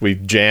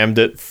 We've jammed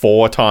it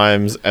 4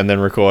 times and then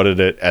recorded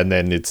it, and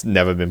then it's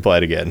never been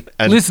played again.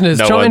 And listeners,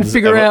 try and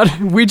figure out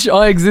which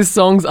I Exist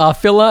songs are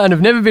filler and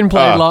have never been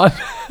played live.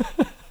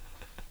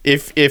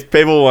 If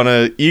people want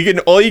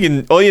to, all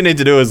you need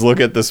to do is look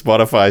at the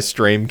Spotify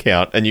stream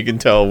count, and you can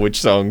tell which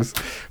songs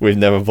we've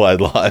never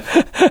played live.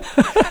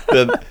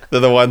 they're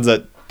the ones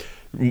that,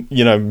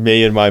 you know,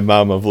 me and my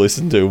mum have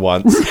listened to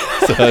once.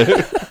 So,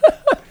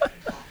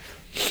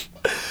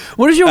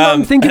 what does your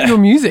mum think of your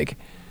music?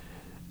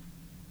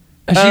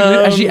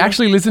 Has she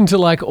actually listened to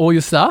like all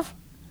your stuff?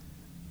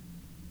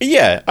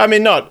 Yeah, I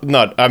mean, not.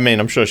 I mean,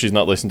 I'm sure she's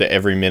not listened to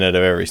every minute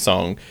of every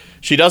song.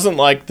 She doesn't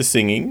like the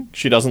singing.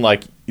 She doesn't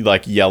like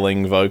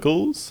yelling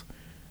vocals.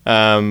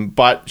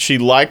 But she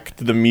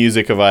liked the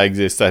music of I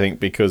Exist, I think,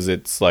 because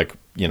it's like,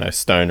 you know,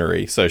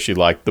 stonery. So she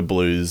liked the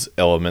blues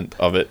element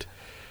of it.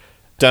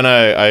 Don't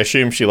know. I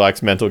assume she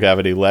likes Mental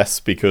Cavity less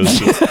because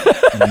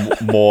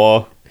it's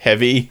more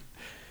heavy.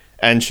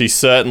 And she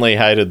certainly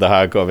hated the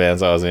hardcore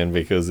bands I was in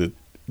because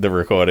the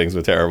recordings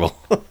were terrible.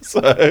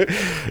 So,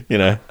 you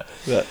know.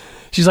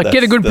 She's like,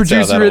 get a good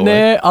producer in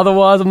there,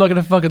 otherwise I'm not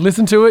going to fucking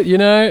listen to it, you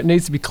know? It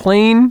needs to be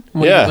clean.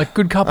 Like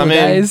good couple of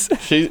days.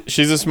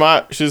 She's a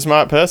smart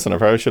person. I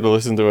probably should have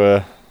listened to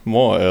her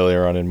more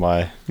earlier on in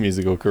my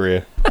musical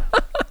career.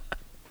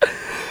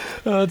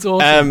 Oh, that's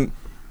awesome.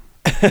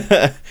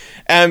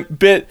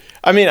 But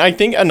I mean, I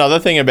think another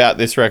thing about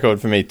this record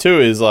for me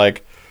too is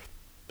like,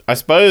 I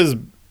suppose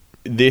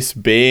this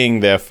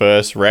being their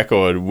first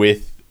record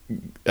with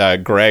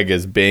Greg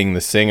as being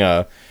the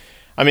singer,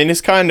 I mean,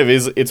 this kind of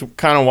is, it's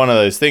kind of one of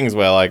those things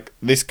where, like,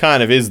 this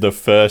kind of is the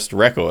first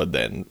record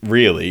then,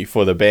 really,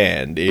 for the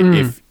band.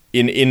 If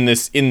in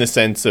the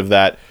sense of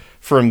that,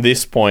 from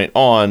this point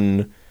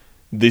on,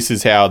 this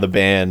is how the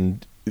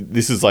band,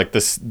 this is like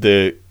this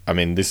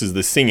is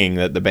the singing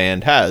that the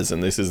band has,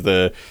 and this is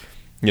the,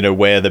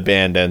 where the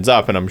band ends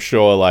up. And I'm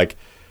sure, like,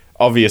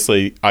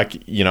 obviously, I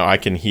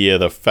can hear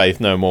the Faith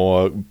No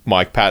More,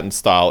 Mike Patton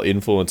style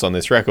influence on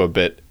this record,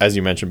 but as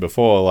you mentioned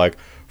before, like,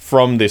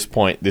 from this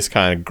point, this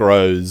kind of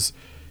grows.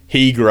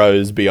 He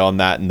grows beyond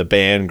that, and the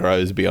band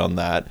grows beyond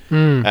that.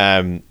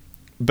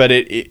 But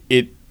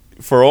it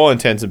for all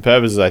intents and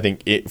purposes, I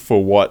think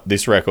for what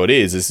this record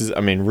is, this is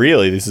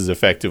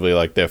effectively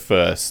like their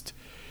first.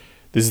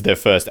 This is their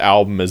first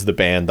album as the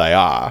band they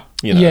are.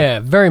 Yeah,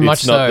 very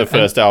much so. It's not the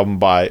first album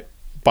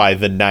by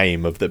the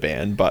name of the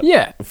band, but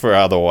for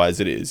otherwise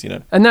it is,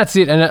 And that's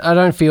it. And I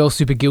don't feel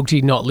super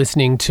guilty not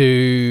listening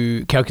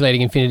to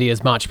Calculating Infinity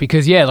as much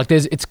because,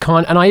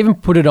 and I even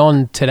put it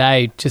on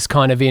today just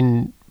kind of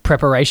in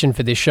preparation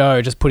for this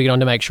show, just putting it on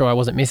to make sure I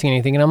wasn't missing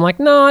anything. And I'm like,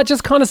 no, it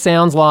just kind of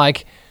sounds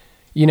like,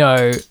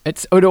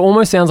 it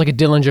almost sounds like a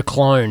Dillinger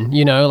clone,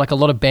 like a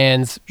lot of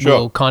bands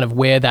will kind of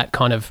wear that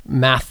kind of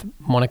math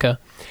moniker.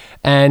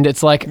 And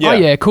it's like, oh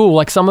yeah, cool.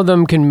 Like some of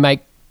them can make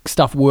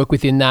stuff work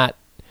within that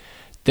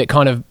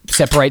kind of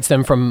separates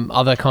them from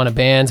other kind of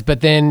bands.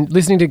 But then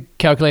listening to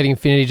Calculating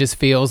Infinity just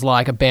feels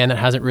like a band that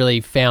hasn't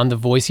really found the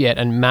voice yet,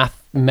 and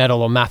math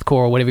metal or mathcore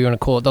or whatever you want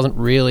to call it doesn't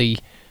really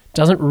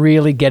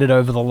get it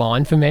over the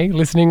line for me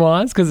listening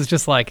wise, because it's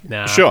just like,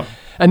 nah. Sure.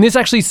 And this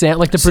actually sounds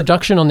like the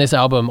production on this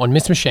album on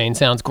Miss Machine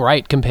sounds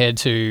great compared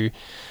to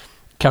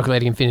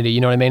Calculating Infinity.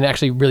 You know what I mean? It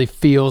actually really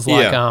feels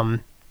like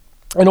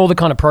and all the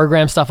kind of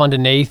program stuff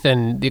underneath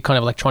and the kind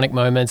of electronic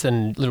moments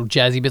and little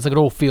jazzy bits, like it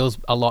all feels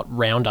a lot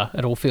rounder.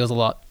 It all feels a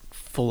lot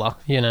fuller,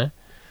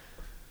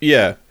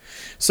 Yeah.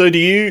 So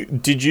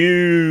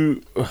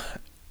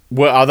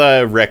were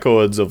other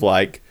records of,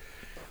 like,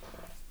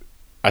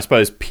 I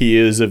suppose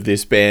peers of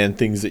this band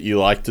things that you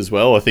liked as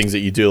well, or things that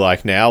you do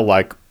like now,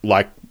 like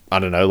I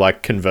don't know,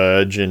 like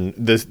Converge and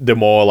the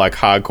more like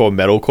hardcore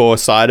metalcore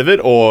side of it,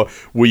 or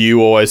were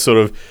you always sort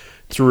of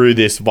through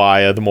this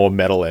via the more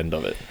metal end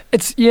of it?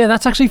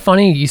 That's actually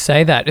funny you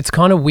say that. It's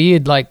kind of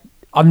weird. Like,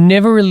 I've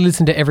never really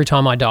listened to Every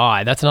Time I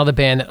Die. That's another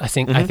band that I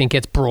think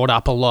gets brought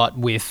up a lot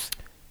with.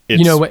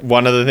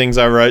 One of the things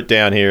I wrote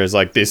down here is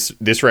like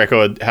this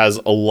record has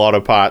a lot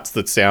of parts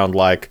that sound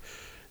like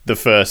the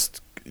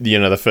first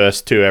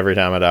two Every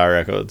Time I Die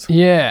records.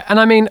 Yeah, and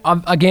I mean,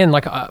 again,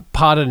 like,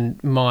 pardon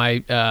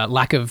my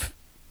lack of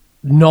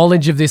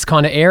knowledge of this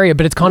kind of area,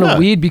 but it's kind of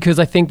weird because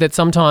I think that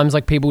sometimes,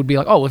 like, people would be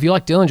like, oh, well, if you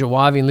like Dillinger,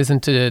 why have you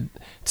listened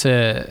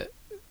to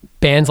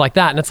bands like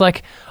that? And it's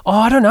like, oh,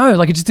 I don't know,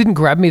 like, it just didn't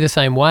grab me the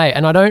same way.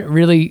 And I don't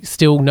really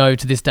still know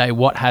to this day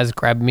what has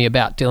grabbed me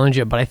about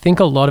Dillinger, but I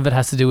think a lot of it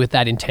has to do with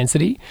that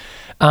intensity.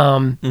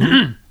 Not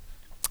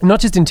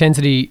just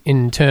intensity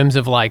in terms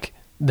of, like,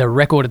 the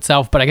record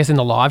itself, but I guess in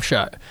the live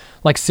show.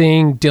 Like,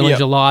 seeing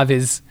Dillinger live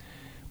is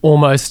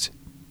almost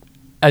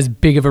as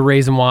big of a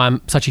reason why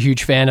I'm such a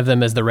huge fan of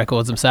them as the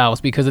records themselves,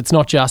 because it's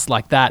not just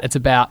like that. It's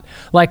about,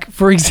 like,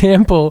 for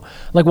example,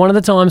 like one of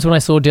the times when I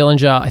saw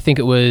Dillinger, I think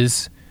it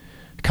was,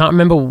 I can't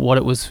remember what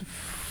it was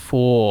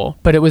for,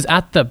 but it was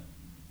at the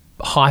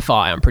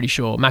Hi-Fi, I'm pretty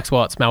sure, Max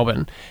Watts,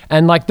 Melbourne.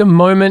 And like the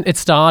moment it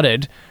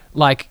started,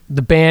 like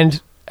the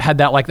band had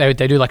that, like they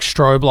do like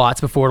strobe lights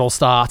before it all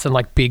starts and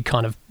like big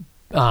kind of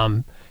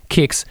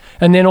kicks.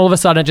 And then all of a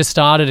sudden it just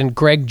started and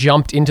Greg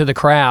jumped into the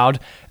crowd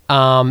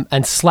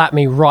and slapped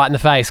me right in the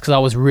face because I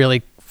was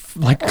really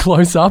like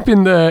close up at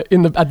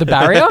the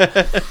barrier.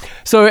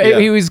 So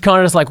he was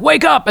kind of just like,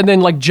 wake up, and then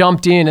like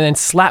jumped in and then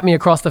slapped me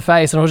across the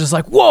face. And I was just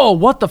like, whoa,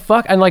 what the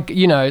fuck? And like,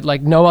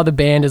 like no other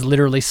band has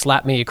literally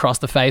slapped me across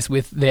the face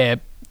with their,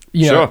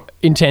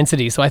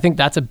 intensity. So I think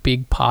that's a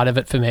big part of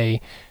it for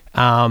me.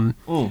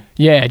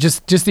 Yeah,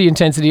 just the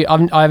intensity.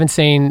 I haven't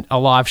seen a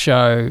live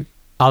show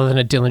other than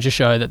a Dillinger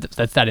show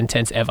that's that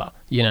intense ever,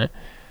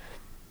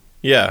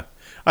 Yeah.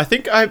 I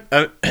think I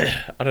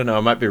don't know,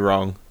 I might be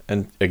wrong.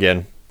 And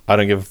again, I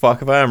don't give a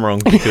fuck if I am wrong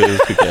because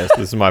who cares?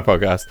 This is my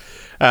podcast.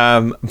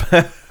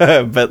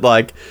 But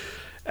like,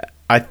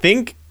 I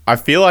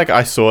feel like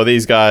I saw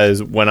these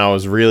guys when I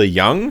was really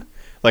young.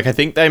 Like, I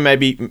think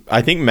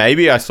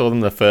maybe I saw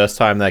them the first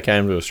time they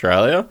came to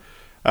Australia.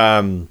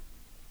 And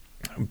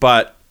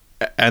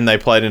they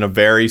played in a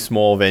very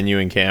small venue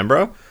in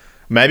Canberra.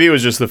 Maybe it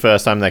was just the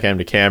first time they came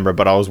to Canberra,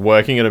 but I was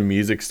working at a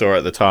music store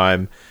at the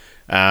time.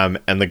 And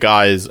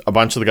a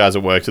bunch of the guys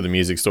that worked at the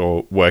music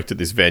store worked at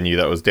this venue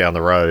that was down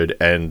the road,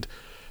 and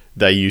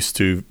they used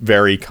to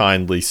very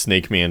kindly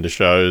sneak me into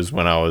shows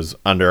when I was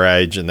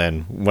underage, and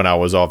then when I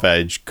was of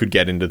age could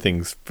get into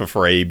things for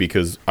free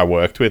because I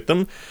worked with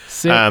them.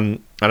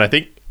 And I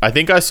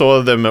think I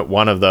saw them at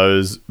one of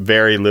those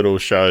very little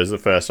shows the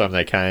first time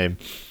they came.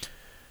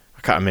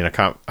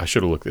 I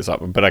should have looked this up,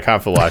 but I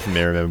can't for the life of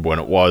me remember when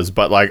it was.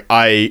 But like,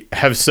 I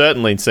have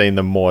certainly seen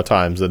them more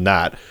times than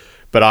that.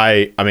 But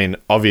I mean,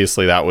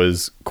 obviously that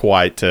was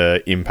quite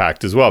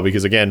impact as well,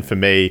 because again, for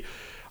me,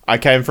 I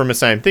came from the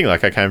same thing.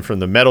 Like, I came from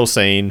the metal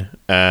scene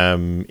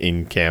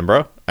in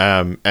Canberra,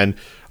 and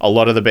a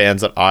lot of the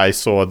bands that I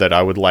saw that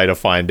I would later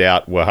find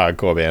out were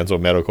hardcore bands or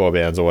metalcore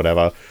bands or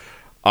whatever,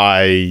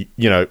 I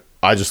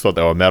just thought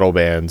they were metal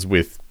bands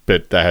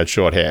but they had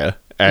short hair.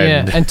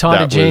 And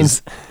tighter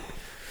jeans.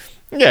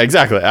 Yeah,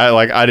 exactly.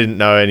 I didn't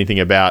know anything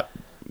about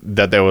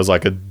that there was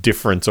like a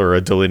difference or a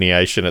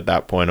delineation at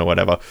that point or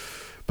whatever.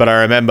 But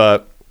I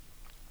remember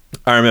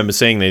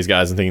seeing these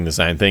guys and thinking the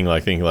same thing,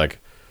 thinking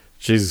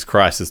Jesus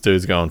Christ, this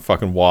dude's going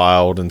fucking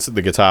wild, and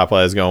the guitar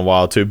player's going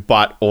wild too,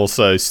 but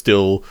also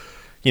still,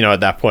 at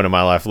that point in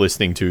my life,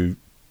 listening to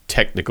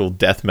technical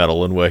death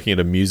metal and working at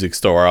a music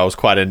store, I was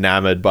quite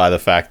enamored by the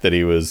fact that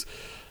he was,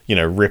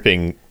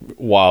 ripping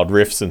wild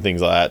riffs and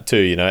things like that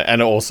too,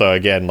 and also,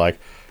 again,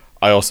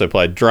 I also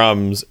played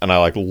drums, and I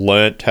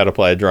learnt how to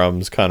play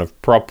drums kind of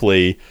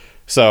properly,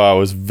 so I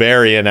was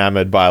very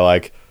enamored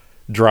by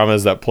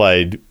drummers that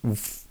played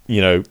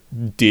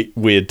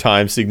weird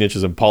time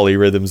signatures and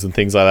polyrhythms and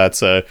things like that.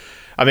 So,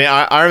 I mean,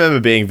 I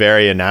remember being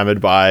very enamored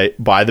by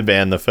the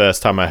band the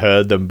first time I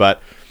heard them.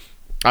 But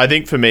I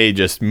think for me,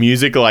 just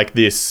music like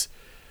this,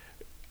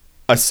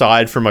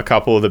 aside from a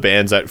couple of the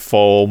bands that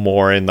fall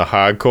more in the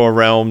hardcore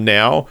realm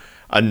now,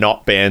 are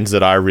not bands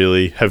that I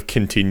really have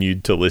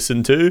continued to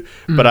listen to.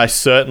 But I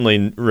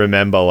certainly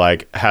remember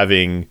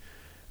having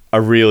a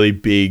really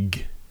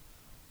big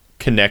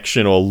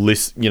connection or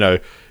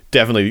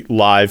definitely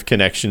live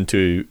connection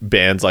to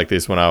bands like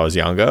this when I was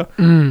younger.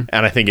 And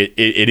I think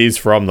it is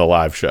from the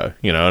live show,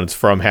 and it's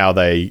from how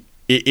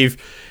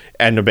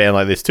and a band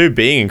like this too,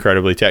 being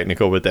incredibly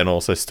technical, but then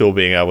also still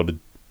being able to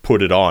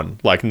put it on,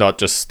 not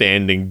just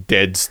standing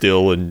dead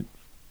still and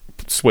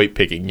sweep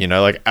picking,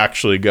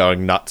 actually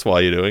going nuts while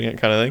you're doing it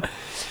kind of thing.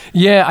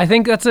 Yeah, I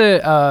think that's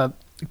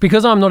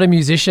because I'm not a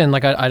musician,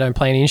 I don't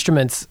play any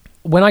instruments.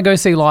 When I go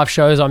see live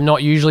shows, I'm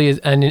not usually as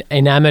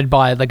enamored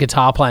by the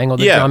guitar playing or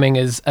the drumming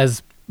as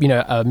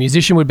a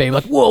musician would be.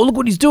 Whoa, look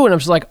what he's doing. I'm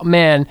just like,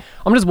 man,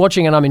 I'm just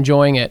watching and I'm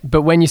enjoying it.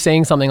 But when you're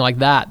seeing something like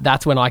that,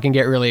 that's when I can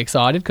get really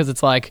excited, because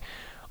it's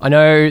I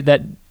know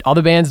that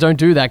other bands don't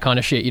do that kind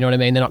of shit. You know what I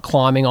mean? They're not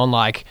climbing on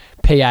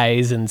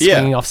PAs and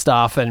swinging off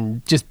stuff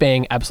and just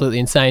being absolutely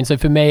insane. So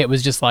for me, it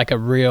was just a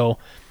real...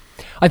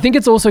 I think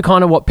it's also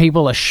kind of what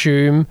people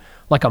assume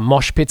a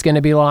mosh pit's going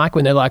to be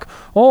when they're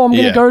oh, I'm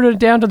going to go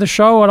down to the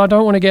show and I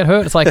don't want to get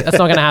hurt. It's that's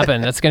not going to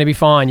happen. That's going to be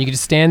fine. You can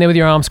just stand there with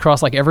your arms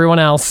crossed like everyone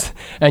else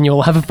and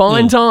you'll have a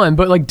fine time.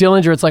 But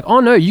Dillinger, it's oh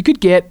no, you could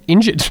get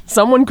injured.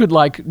 Someone could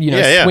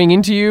swing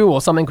into you,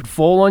 or something could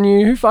fall on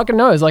you. Who fucking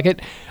knows? I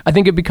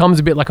think it becomes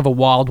a bit of a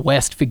Wild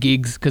West for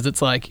gigs, because it's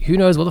who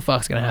knows what the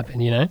fuck's going to happen,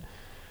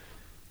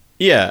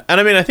 Yeah, and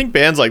I mean, I think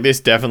bands like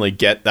this definitely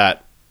get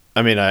that.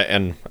 I mean,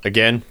 and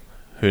again,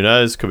 who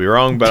knows? Could be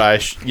wrong, but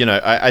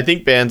I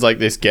think bands like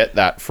this get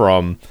that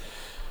from,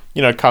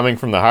 coming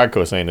from the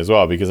hardcore scene as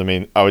well. Because I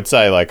mean, I would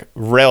say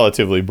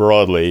relatively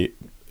broadly,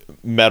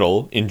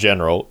 metal in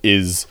general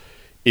is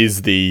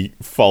the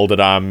folded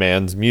arm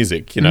man's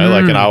music. And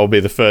I will be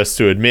the first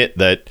to admit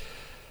that.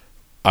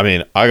 I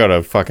mean, I got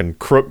a fucking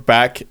crook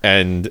back,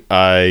 and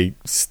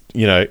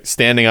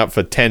standing up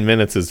for 10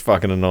 minutes is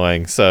fucking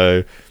annoying.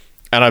 So.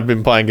 And I've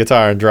been playing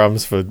guitar and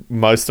drums for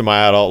most of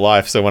my adult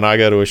life. So when I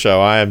go to a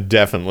show, I am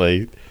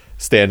definitely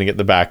standing at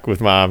the back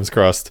with my arms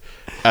crossed,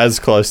 as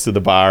close to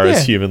the bar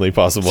as humanly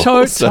possible.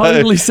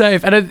 Totally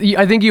safe. And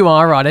I think you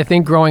are right. I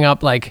think growing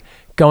up,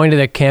 going to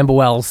the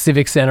Camberwell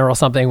Civic Centre or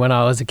something when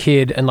I was a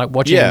kid and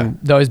watching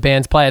those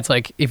bands play, it's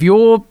if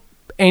you're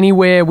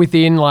anywhere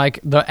within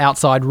the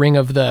outside ring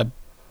of the,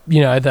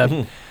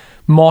 the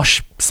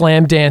mosh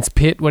slam dance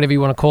pit, whatever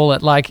you want to call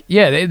it,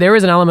 there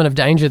is an element of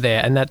danger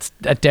there, and that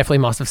definitely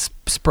must have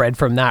spread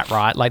from that,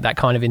 right? That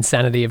kind of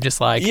insanity of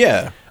just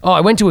oh,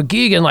 I went to a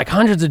gig and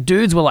hundreds of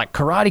dudes were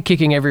karate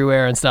kicking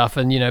everywhere and stuff,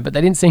 and but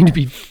they didn't seem to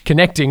be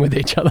connecting with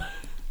each other.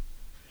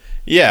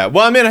 Yeah,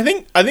 well, I mean, I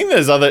think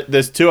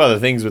there's two other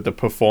things with the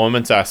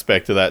performance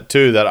aspect of that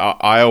too that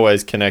I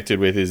always connected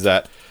with, is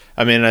that,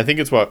 I mean, I think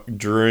it's one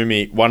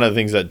of the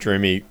things that drew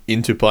me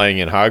into playing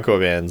in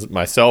hardcore bands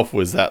myself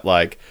was that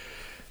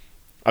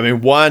I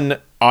mean, one,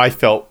 I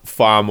felt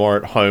far more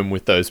at home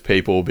with those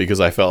people because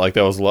I felt like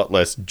there was a lot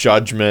less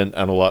judgment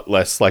and a lot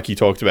less, like you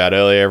talked about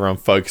earlier, everyone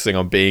focusing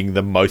on being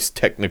the most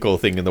technical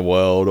thing in the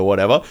world or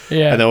whatever.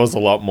 Yeah. And there was a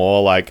lot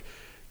more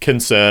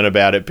concern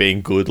about it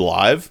being good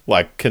live,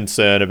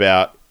 concern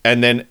about,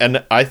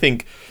 and I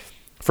think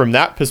from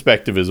that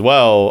perspective as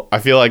well, I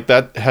feel like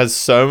that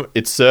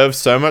it serves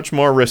so much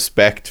more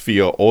respect for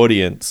your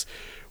audience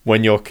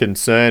when your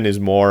concern is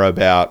more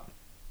about,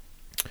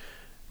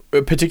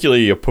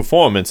 particularly your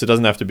performance. It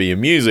doesn't have to be your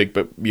music,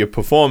 but your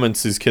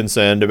performance is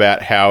concerned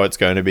about how it's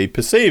going to be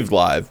perceived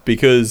live.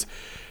 Because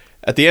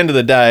at the end of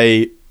the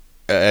day,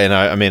 and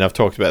I mean, I've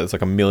talked about this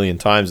a million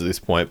times at this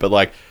point,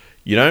 but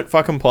you don't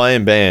fucking play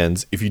in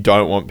bands if you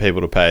don't want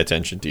people to pay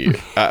attention to you.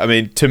 I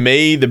mean, to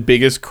me, the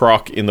biggest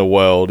crock in the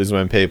world is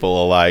when people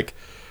are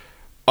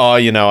oh,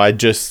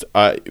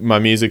 my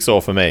music's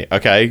all for me.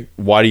 Okay,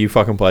 why do you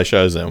fucking play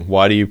shows then?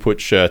 Why do you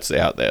put shirts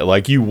out there?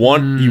 You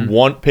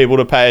want people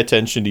to pay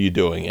attention to you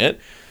doing it.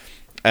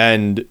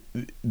 and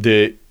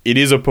it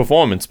is a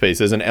performance piece.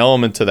 There's an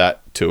element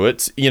to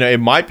it. It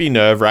might be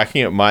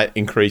nerve-wracking. It might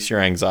increase your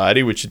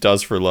anxiety, which it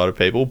does for a lot of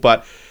people.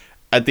 But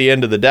at the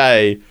end of the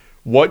day,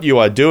 what you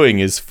are doing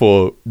is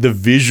for the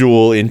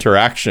visual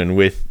interaction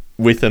with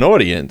an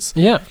audience.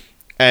 Yeah.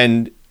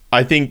 And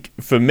I think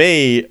for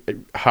me,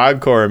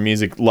 hardcore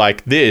music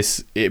like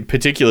this,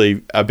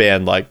 particularly a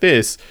band like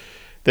this,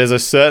 there's a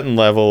certain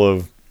level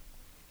of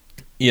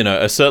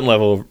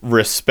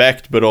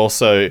respect, but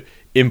also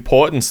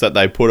importance that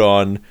they put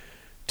on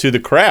to the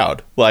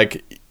crowd.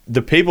 Like,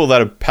 the people that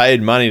have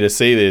paid money to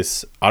see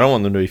this, I don't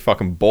want them to be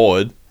fucking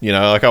bored.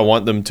 I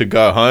want them to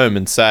go home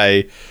and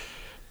say,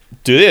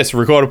 do this,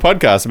 record a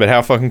podcast about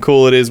how fucking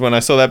cool it is when I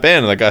saw that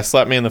band and that guy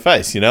slapped me in the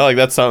face.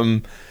 That's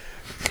something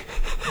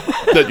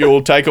that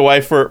you'll take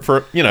away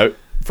from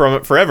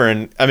it forever.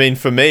 And I mean,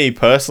 for me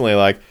personally,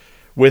 like,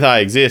 with I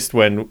Exist,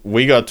 when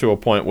we got to a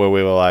point where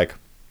we were like,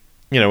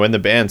 when the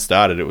band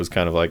started, it was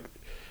kind of like,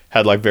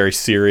 had like very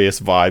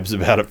serious vibes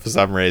about it for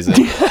some reason.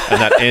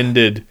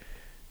 And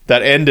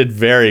that ended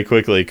very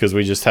quickly because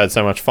we just had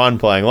so much fun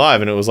playing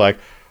live. And it was like,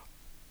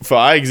 for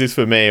I Exist,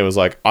 for me, it was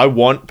like, I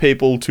want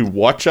people to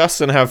watch us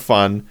and have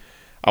fun.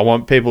 I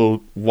want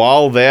people,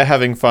 while they're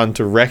having fun,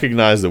 to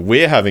recognize that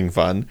we're having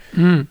fun.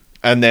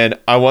 And then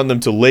I want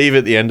them to leave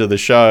at the end of the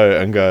show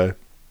and go,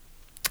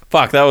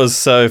 fuck, that was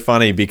so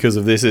funny because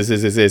of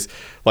this.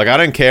 Like, I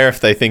don't care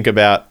if they think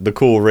about the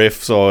cool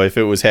riffs or if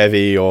it was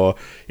heavy or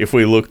if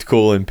we looked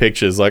cool in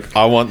pictures. Like,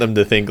 I want them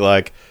to think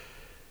like,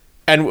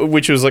 and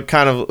which was like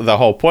kind of the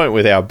whole point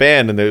with our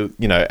band. And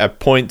at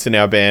points in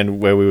our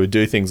band where we would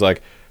do things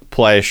like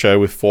play a show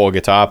with 4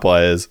 guitar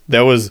players,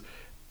 there was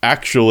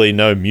actually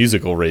no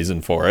musical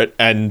reason for it.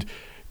 And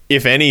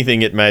if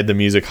anything, it made the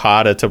music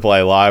harder to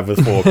play live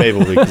with 4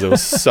 people because there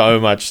was so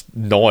much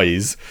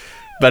noise.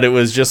 But it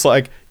was just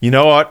like, you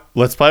know what?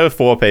 Let's play with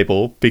 4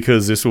 people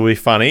because this will be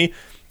funny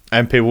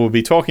and people will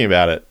be talking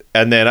about it.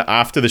 And then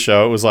after the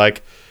show, it was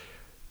like,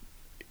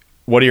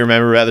 what do you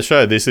remember about the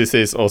show?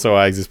 This. Also,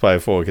 I Exist play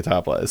with 4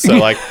 guitar players. So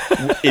like,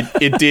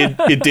 it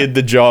did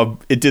the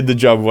job. It did the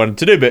job we wanted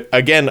to do. But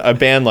again, a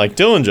band like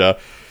Dillinger,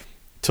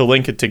 to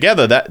link it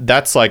together,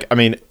 that's like, I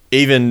mean,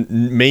 even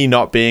me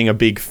not being a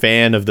big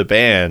fan of the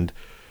band,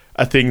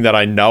 a thing that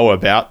I know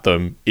about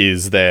them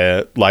is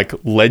they're like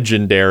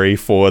legendary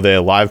for their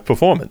live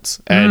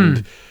performance.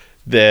 And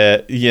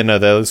they're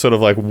sort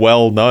of like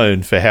well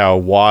known for how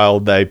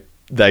wild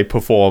they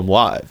perform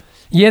live.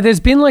 Yeah, there's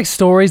been like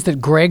stories that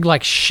Greg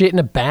like shit in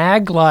a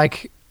bag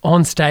like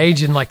on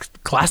stage in like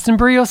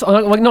Glastonbury or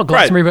something. Like not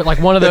Glastonbury, but like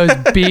one of those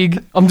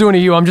big, I'm doing a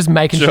you, I'm just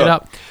making shit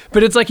up.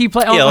 But it's like he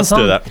played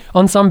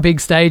on some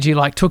big stage, he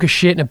like took a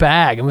shit in a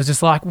bag and was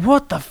just like,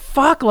 what the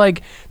fuck?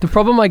 Like, the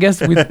problem, I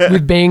guess,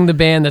 with being the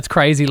band that's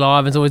crazy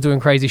live and is always doing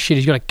crazy shit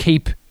is you got to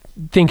keep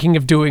thinking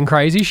of doing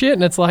crazy shit.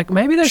 And it's like,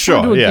 maybe they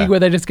should do a gig where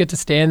they just get to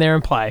stand there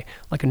and play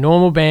like a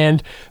normal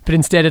band. But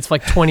instead it's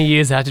like 20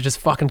 years they have to just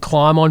fucking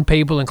climb on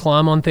people and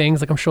climb on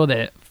things. Like, I'm sure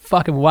they're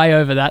fucking way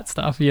over that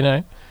stuff,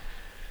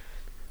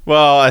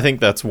 Well, I think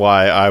that's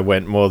why I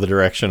went more the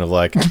direction of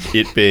like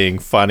it being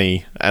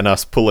funny and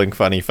us pulling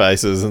funny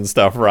faces and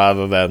stuff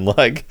rather than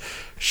like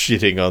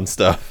shitting on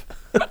stuff.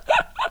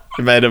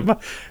 It made it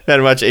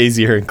much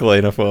easier and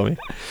cleaner for me.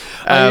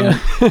 I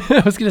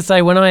was going to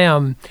say, when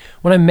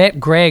I met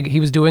Greg, he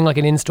was doing like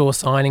an in-store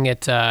signing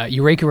at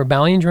Eureka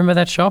Rebellion. Do you remember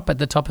that shop at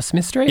the top of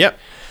Smith Street? Yep.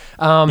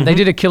 They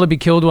did a Killer Be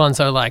Killed one,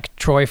 so like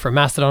Troy from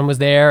Mastodon was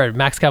there and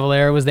Max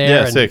Cavalera was there.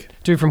 Yeah, and sick.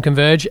 Dude from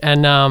Converge.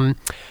 And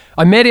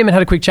I met him and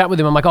had a quick chat with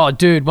him. I'm like, oh,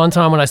 dude, one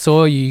time when I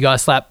saw you, you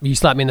slapped me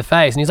in the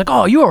face. And he's like,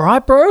 oh, you all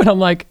right, bro? And I'm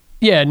like,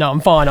 yeah, no, I'm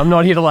fine. I'm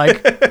not here to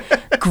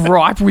like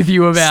gripe with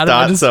you about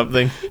Start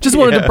something. Just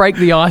wanted to break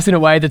the ice in a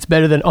way that's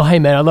better than, oh, hey,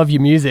 man, I love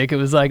your music. It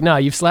was like, no,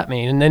 you've slapped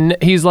me. And then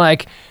he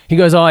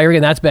goes, oh, you're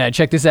that's bad.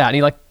 Check this out. And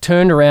he like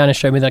turned around and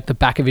showed me like the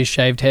back of his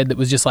shaved head that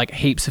was just like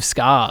heaps of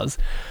scars.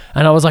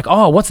 And I was like,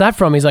 oh, what's that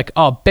from? He's like,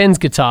 oh, Ben's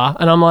guitar.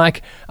 And I'm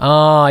like,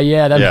 oh,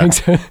 yeah,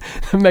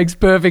 that makes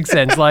perfect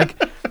sense.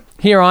 Like,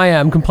 here I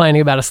am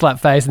complaining about a slap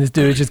face and this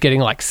dude's just getting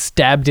like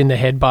stabbed in the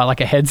head by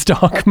like a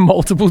headstock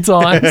multiple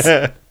times.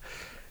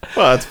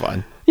 Well, that's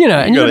fine.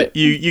 And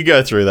you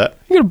go through that.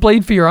 You got to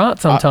bleed for your art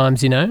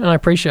sometimes, and I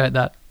appreciate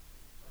that.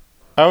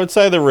 I would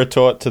say the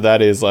retort to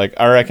that is like,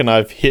 I reckon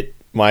I've hit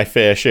my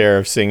fair share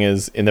of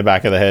singers in the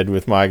back of the head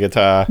with my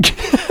guitar.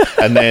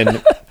 And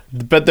then,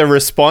 but the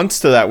response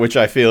to that, which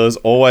I feel has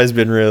always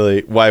been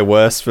really way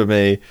worse for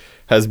me,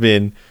 has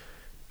been,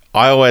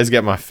 I always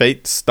get my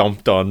feet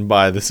stomped on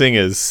by the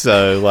singers.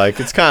 So like,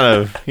 it's kind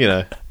of,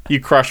 you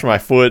crush my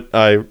foot,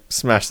 I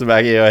smash the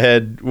back of your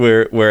head,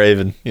 we're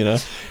even, You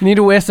need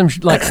to wear some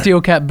like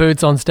steel cap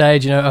boots on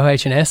stage,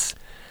 OH&S.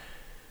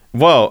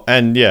 Well,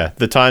 and yeah,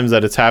 the times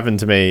that it's happened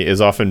to me has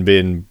often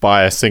been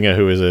by a singer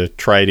who is a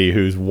tradie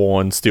who's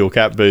worn steel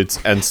cap boots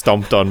and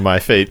stomped on my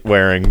feet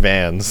wearing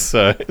Vans.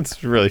 So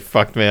it's really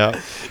fucked me up.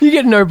 You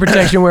get no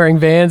protection wearing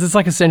Vans. It's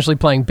like essentially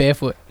playing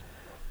barefoot.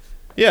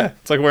 Yeah,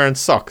 it's like wearing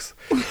socks.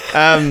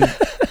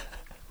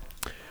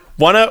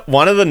 One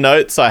of the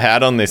notes I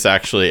had on this,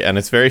 actually, and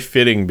it's very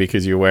fitting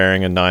because you're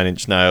wearing a Nine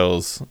Inch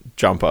Nails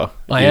jumper,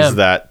 is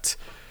that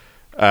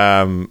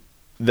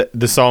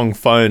the song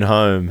Phone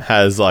Home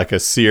has like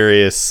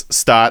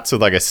starts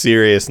with like a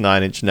serious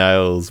Nine Inch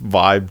Nails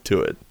vibe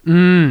to it.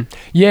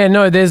 Yeah,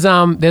 no, there's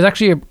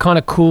actually a kind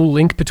of cool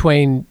link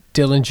between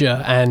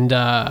Dillinger and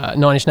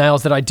Nine Inch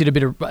Nails that I did a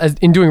bit of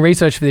in doing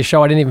research for this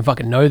show. I didn't even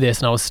fucking know this,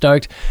 and I was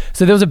stoked.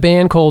 So there was a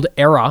band called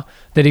Error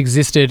that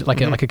existed,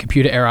 like a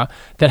computer error,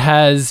 that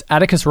has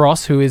Atticus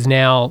Ross, who is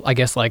now, I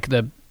guess, like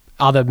the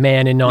other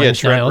man in Nine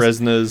Inch Nails. Trent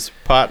Reznor's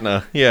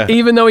partner. Yeah,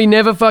 even though he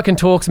never fucking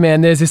talks,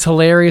 man. There's this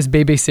hilarious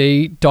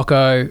BBC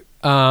doco.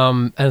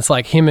 And it's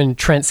like him and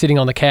Trent sitting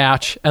on the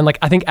couch, and like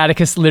I think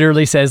Atticus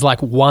literally says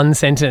like one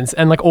sentence,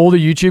 and like all the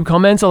YouTube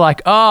comments are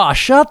like, "Oh,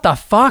 shut the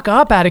fuck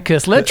up,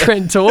 Atticus. Let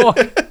Trent talk."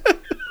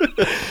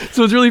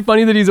 So it's really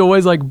funny that he's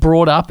always like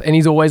brought up, and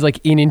he's always like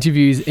in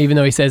interviews, even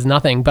though he says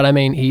nothing. But I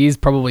mean, he is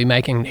probably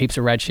making heaps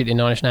of rad shit in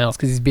Nine Inch Nails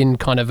because he's been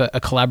kind of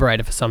a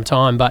collaborator for some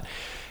time. But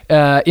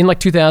in like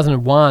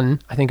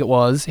 2001, I think it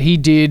was, he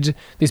did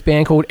this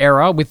band called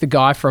Error with the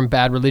guy from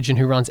Bad Religion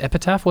who runs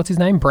Epitaph. What's his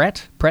name?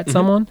 Brett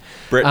someone?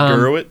 Brett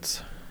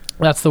Gurewitz.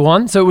 That's the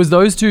one. So it was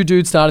those two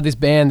dudes started this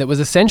band that was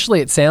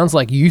essentially, it sounds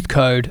like Youth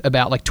Code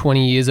about like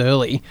 20 years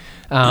early.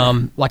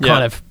 Kind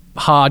of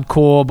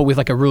hardcore, but with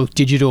like a real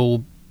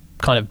digital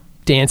kind of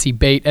dancey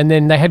beat. And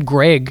then they had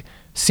Greg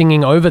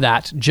singing over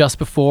that just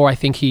before I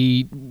think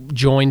he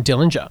joined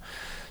Dillinger.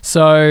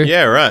 So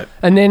yeah, right.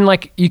 And then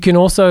like you can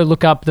also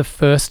look up the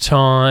first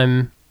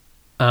time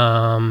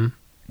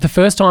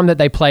that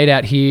they played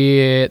out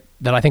here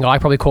that I think I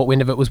probably caught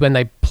wind of it was when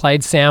they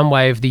played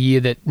Soundwave the year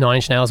that Nine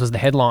Inch Nails was the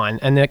headline,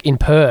 and then in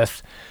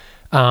Perth,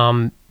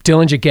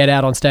 Dillinger get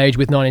out on stage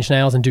with Nine Inch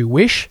Nails and do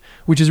Wish,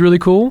 which is really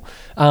cool.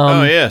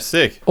 Oh yeah,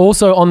 sick.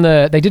 Also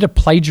they did a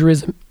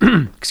plagiarism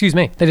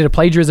they did a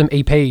plagiarism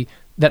EP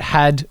that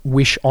had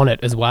Wish on it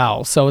as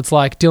well. So it's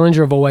like Dillinger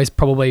have always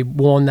probably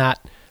worn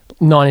that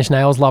Nine Inch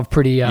Nails love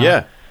pretty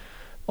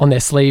on their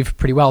sleeve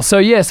pretty well. So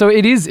yeah, so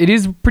it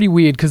is pretty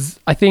weird because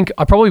I think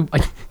I probably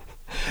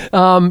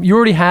you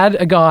already had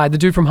a guy, the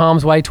dude from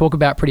Harm's Way, talk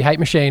about Pretty Hate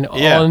Machine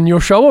on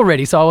your show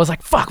already. So I was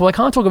like, fuck, well I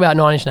can't talk about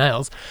Nine Inch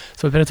Nails,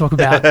 so we better talk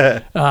about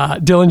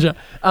Dillinger.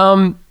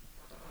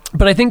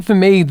 But I think for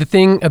me, the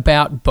thing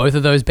about both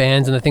of those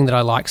bands and the thing that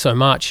I like so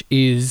much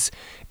is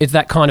it's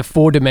that kind of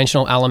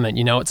four-dimensional element.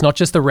 You know, it's not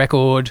just the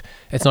record,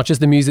 it's not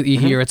just the music that you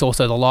hear, it's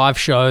also the live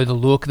show, the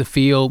look, the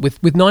feel.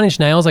 With Nine Inch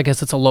Nails, I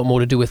guess it's a lot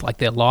more to do with like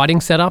their lighting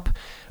setup.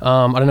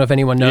 I don't know if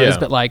anyone knows,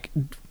 but like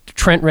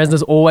Trent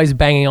Reznor's always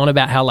banging on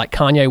about how like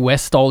Kanye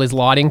West stole his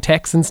lighting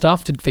techs and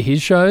stuff for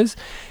his shows.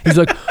 He's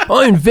like,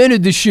 I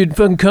invented this shit,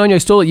 fucking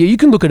Kanye stole it. Yeah, you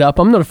can look it up.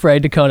 I'm not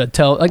afraid to kind of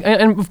tell. Like,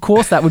 and of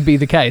course that would be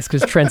the case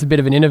because Trent's a bit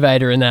of an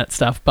innovator in that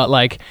stuff. But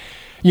like,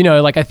 you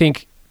know, like I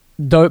think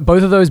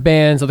both of those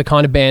bands are the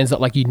kind of bands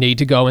that like you need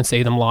to go and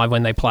see them live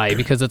when they play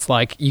because it's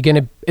like it's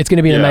gonna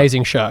be an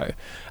amazing show.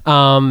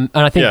 And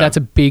I think that's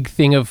a big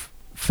thing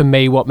for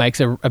me, what makes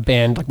a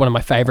band like one of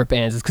my favorite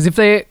bands is because if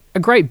they're a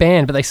great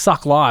band but they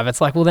suck live,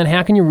 it's like, well then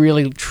how can you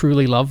really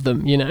truly love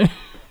them, you know?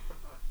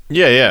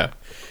 Yeah.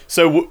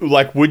 So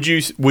like would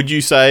you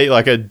say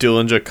like a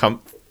Dillinger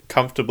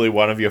comfortably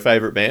one of your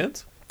favorite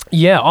bands?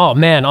 Yeah, oh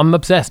man, I'm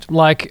obsessed.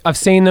 Like I've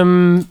seen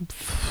them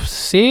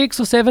 6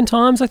 or 7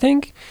 times, I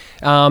think.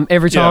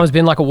 Every time it's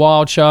been like a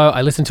wild show.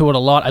 I listen to it a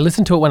lot. I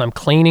listen to it when I'm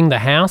cleaning the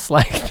house.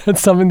 Like that's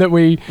something that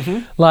we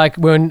like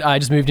when I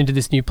just moved into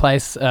this new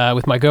place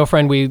with my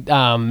girlfriend. We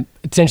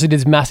essentially did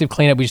this massive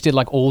cleanup. We just did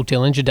like all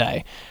Dillinger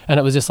Day, and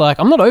it was just like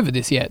I'm not over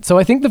this yet. So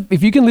I think that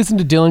if you can listen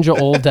to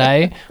Dillinger all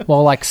day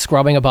while like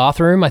scrubbing a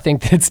bathroom, I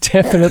think that's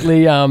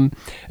definitely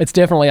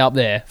up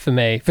there for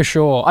me for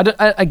sure.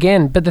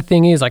 Again, but the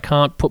thing is, I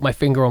can't put my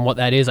finger on what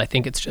that is. I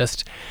think it's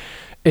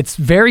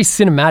very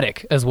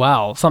cinematic as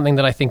well. Something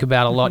that I think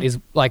about a lot is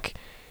like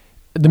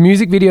the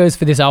music videos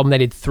for this album. They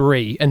did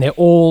 3 and they're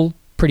all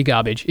pretty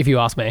garbage if you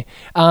ask me.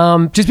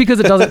 Just because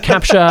it doesn't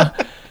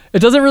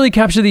really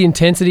capture the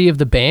intensity of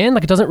the band.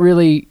 Like it doesn't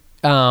really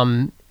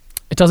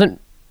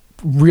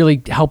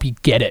help you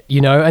get it,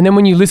 you know? And then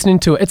when you listen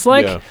into it, it's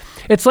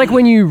like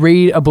when you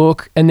read a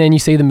book and then you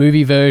see the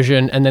movie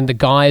version and then the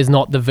guy is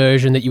not the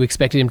version that you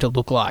expected him to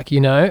look like,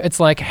 you know? It's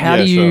like, how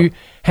do you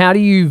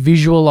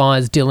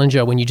visualize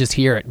Dillinger when you just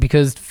hear it?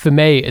 Because for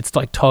me, it's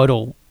like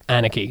total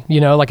anarchy, you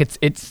know? Like what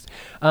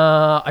did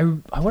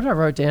I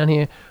wrote down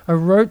here? I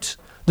wrote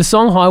the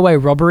song Highway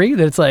Robbery,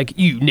 that it's like,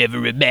 you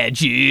never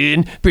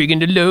imagine bringing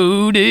the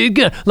loaded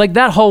gun. Like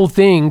that whole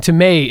thing to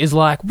me is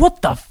like,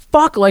 what the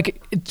fuck? Like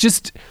it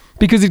just...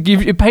 Because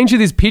it paints you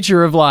this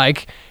picture of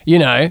like, you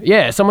know,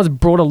 someone's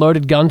brought a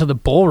loaded gun to the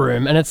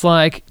ballroom, and it's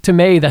like, to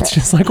me, that's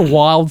just like a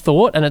wild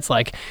thought. And it's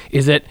like,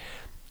 is it,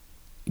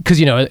 because,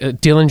 you know, a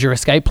Dillinger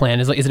escape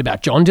plan is like, is it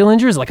about John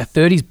Dillinger? Is it like a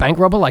 30s bank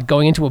robber, like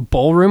going into a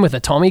ballroom with a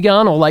Tommy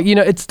gun? Or like, you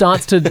know, it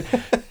starts to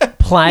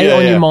play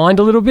on your mind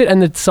a little bit.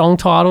 And the song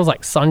titles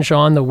like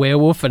Sunshine, The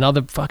Werewolf, and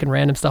other fucking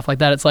random stuff like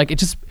that. It's like,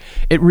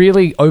 it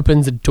really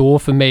opens a door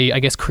for me,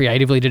 I guess,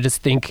 creatively to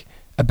just think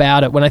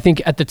about it. When I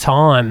think at the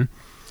time,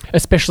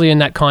 especially in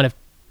that kind of,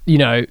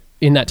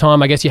 in that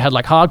time, I guess you had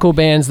like hardcore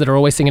bands that are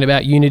always singing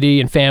about unity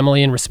and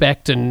family and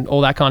respect and all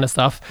that kind of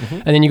stuff. Mm-hmm.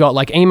 And then you got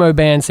like emo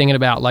bands singing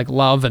about like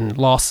love and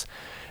loss.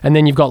 And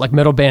then you've got like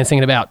metal bands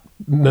singing about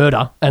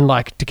murder and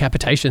like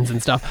decapitations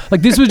and stuff.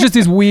 Like this was just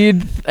this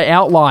weird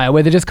outlier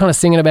where they're just kind of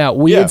singing about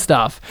weird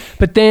stuff.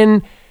 But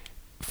then,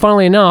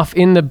 funnily enough,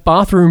 in the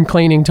bathroom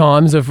cleaning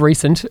times of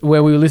recent,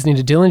 where we were listening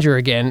to Dillinger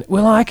again,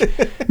 we're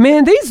like,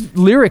 man, these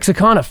lyrics are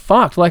kind of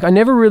fucked. Like, I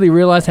never really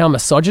realized how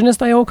misogynist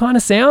they all kind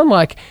of sound.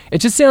 Like, it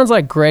just sounds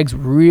like Greg's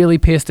really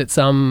pissed at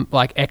some,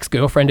 like,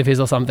 ex-girlfriend of his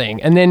or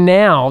something. And then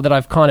now that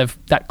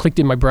that clicked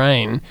in my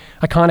brain,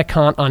 I kind of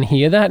can't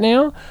unhear that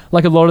now.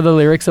 Like, a lot of the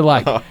lyrics are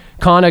like...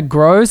 kind of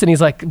gross, and he's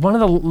like, one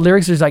of the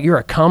lyrics is like, you're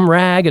a cum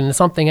rag and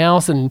something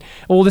else and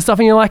all this stuff,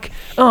 and you're like,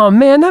 oh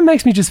man, that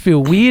makes me just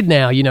feel weird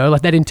now,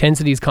 like that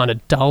intensity is kind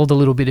of dulled a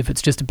little bit if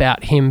it's just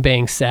about him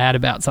being sad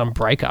about some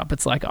breakup.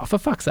 It's like, oh, for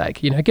fuck's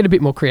sake, get a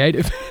bit more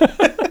creative.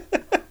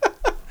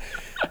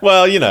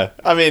 Well,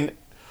 I mean,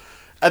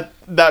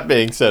 that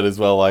being said as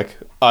well, like,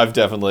 I've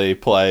definitely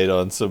played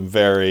on some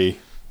very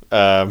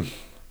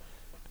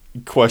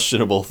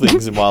questionable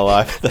things in my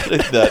life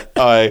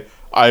that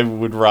I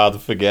would rather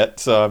forget.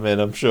 So, I mean,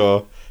 I'm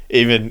sure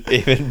even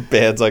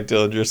bands like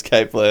Dillinger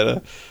Escape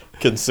Planner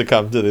can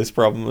succumb to this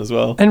problem as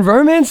well. And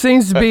romance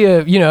seems to be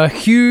a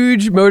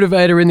huge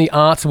motivator in the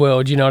arts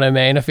world, you know what I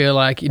mean? I feel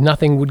like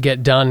nothing would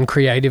get done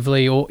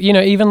creatively or,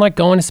 even like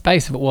going to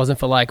space if it wasn't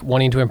for like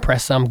wanting to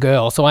impress some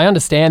girl. So I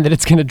understand that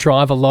it's going to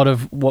drive a lot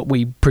of what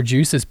we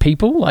produce as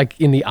people, like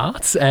in the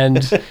arts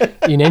and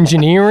in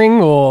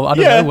engineering or I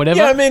don't know, whatever.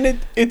 Yeah, I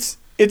mean, it's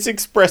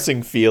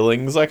expressing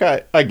feelings. Like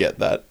I get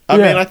that. I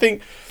mean, I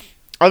think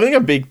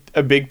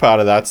a big part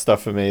of that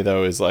stuff for me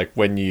though is like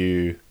where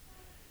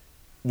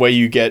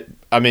you get.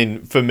 I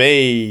mean, for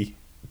me,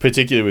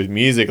 particularly with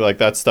music, like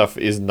that stuff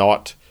is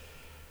not.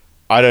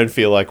 I don't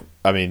feel like.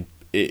 I mean,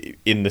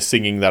 in the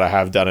singing that I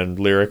have done and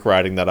lyric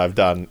writing that I've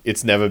done,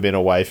 it's never been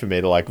a way for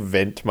me to like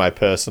vent my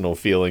personal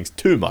feelings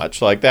too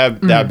much. Like there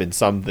have been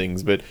some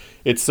things, but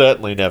it's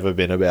certainly never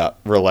been about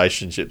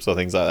relationships or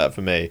things like that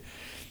for me.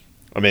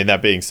 I mean,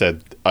 that being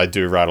said, I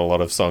do write a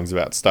lot of songs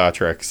about Star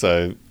Trek,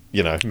 so,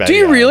 maybe do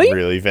you really? I'm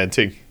really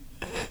venting.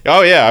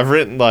 Oh, yeah, I've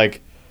written, like,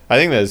 I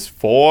think there's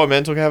 4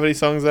 Mental Cavity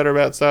songs that are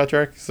about Star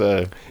Trek,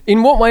 so...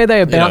 In what way are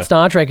they about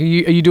Star Trek? Are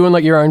you doing,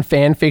 like, your own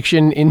fan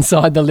fiction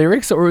inside the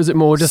lyrics, or is it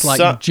more just,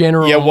 like,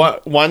 general... Yeah,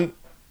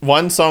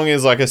 one song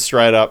is, like, a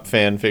straight-up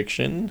fan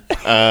fiction,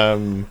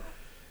 and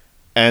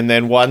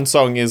then one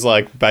song is,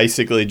 like,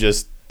 basically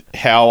just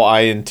how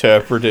I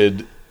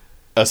interpreted...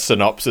 a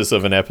synopsis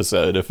of an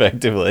episode,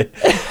 effectively.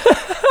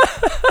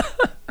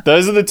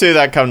 Those are the 2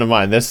 that come to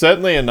mind. There's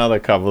certainly another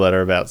couple that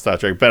are about Star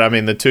Trek, but I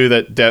mean the 2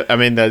 that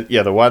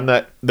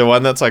the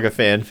one that's like a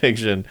fan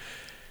fiction.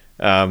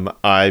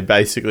 I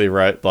basically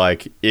wrote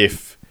like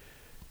if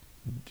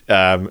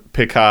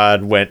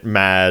Picard went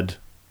mad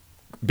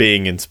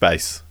being in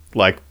space,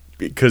 like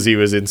because he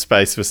was in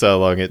space for so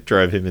long, it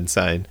drove him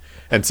insane,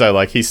 and so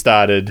like he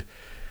started.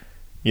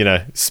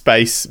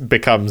 Space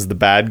becomes the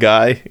bad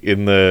guy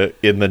in the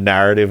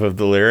narrative of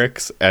the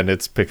lyrics, and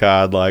it's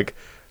Picard like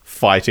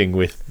fighting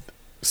with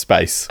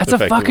space. That's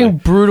a fucking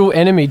brutal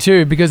enemy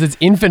too, because it's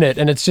infinite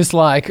and it's just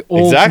like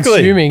all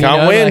consuming.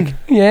 Can't win. Like,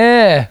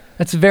 yeah,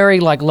 it's very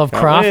like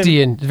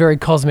Lovecraftian, very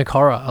cosmic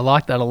horror. I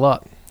like that a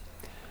lot.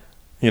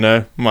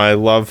 My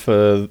love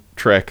for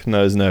Trek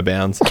knows no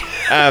bounds.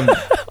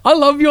 I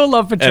love your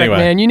love for Trek,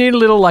 man. You need a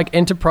little like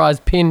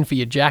Enterprise pin for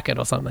your jacket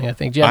or something. I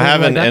think. I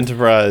have an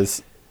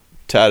Enterprise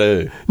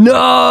tattoo.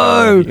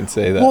 No, you can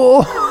see that.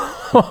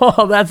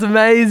 Whoa, that's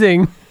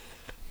amazing.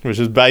 Which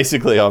is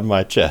basically on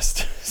my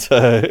chest.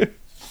 So,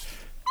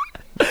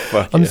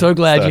 I'm so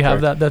glad you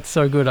have that. That's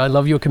so good. I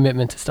love your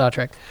commitment to Star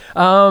Trek.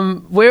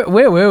 Where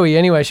were we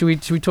anyway? Should we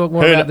talk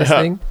more about this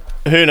thing?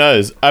 Who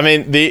knows? I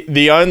mean,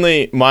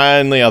 my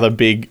only other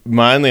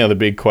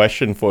big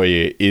question for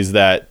you is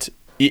that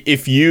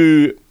if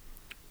you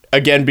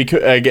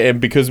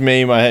because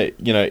me,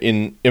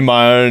 in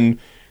my own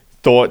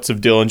thoughts of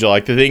Dillinger,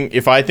 like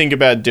if I think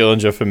about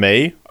Dillinger for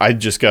me, I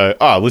just go,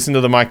 oh, listen to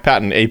the Mike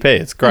Patton EP.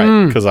 It's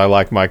great because I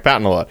like Mike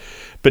Patton a lot.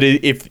 But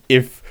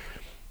if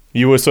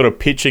you were sort of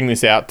pitching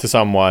this out to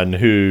someone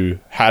who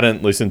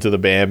hadn't listened to the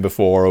band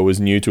before or was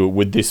new to it,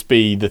 would this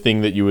be the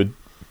thing that you would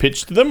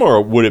pitch to them,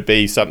 or would it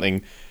be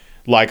something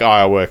like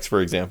Ironworks,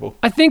 for example?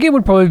 I think it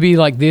would probably be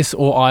like this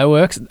or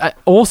Ironworks.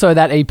 Also,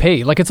 that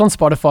EP, like it's on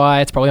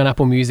Spotify, it's probably on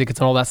Apple Music,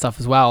 it's on all that stuff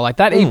as well. Like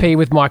that EP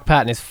with Mike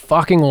Patton is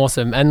fucking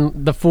awesome. And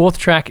the 4th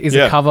track is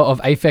a cover of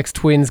Aphex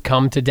Twin's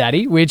Come to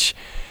Daddy, which,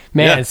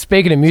 man,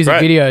 speaking of music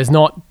videos,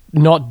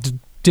 not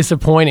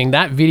disappointing.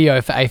 That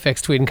video for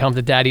Aphex Twin Come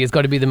to Daddy has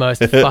got to be the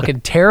most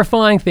fucking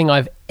terrifying thing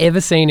I've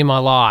ever seen in my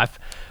life.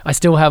 I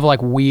still have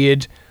like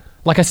weird...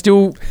 Like, I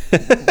still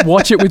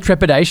watch it with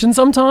trepidation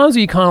sometimes,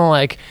 where you kind of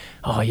like,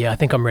 oh, yeah, I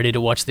think I'm ready to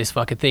watch this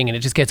fucking thing, and it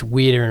just gets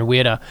weirder and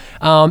weirder.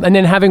 And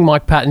then having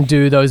Mike Patton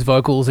do those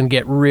vocals and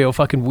get real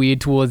fucking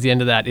weird towards the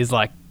end of that is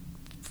like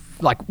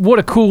what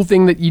a cool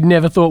thing that you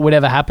never thought would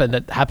ever happen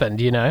that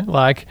happened,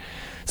 Like,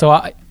 so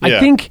I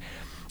think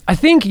I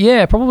think,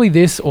 yeah, probably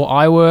this or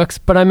iWorks.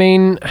 But I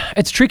mean,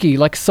 it's tricky.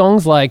 Like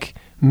songs like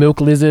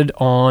Milk Lizard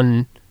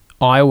on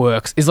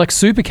iWorks is like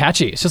super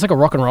catchy. It's just like a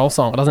rock and roll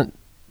song. It doesn't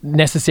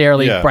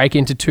necessarily break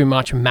into too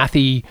much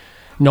mathy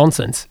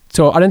nonsense.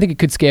 So I don't think it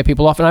could scare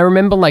people off. And I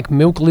remember like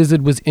Milk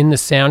Lizard was in the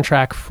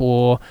soundtrack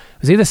for,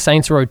 it was either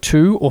Saints Row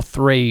 2 or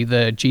 3,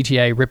 the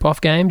GTA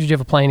rip-off game. Did you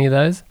ever play any of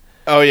those?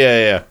 Oh,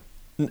 yeah.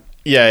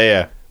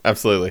 Yeah.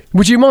 Absolutely.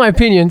 Which, in my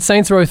opinion,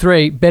 Saints Row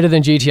 3 better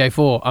than GTA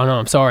 4. Oh no,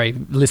 I'm sorry,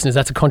 listeners,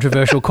 that's a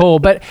controversial call,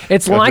 but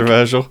it's like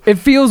it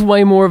feels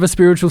way more of a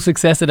spiritual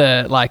successor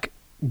to like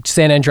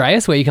San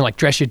Andreas, where you can like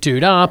dress your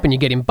dude up and you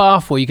get him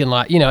buff, or you can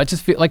like, you know, it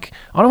just feel like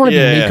I don't want to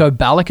be Nico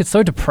Bellic. It's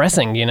so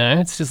depressing, you know.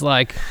 It's just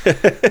like,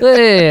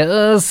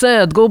 hey,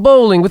 sad, go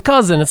bowling with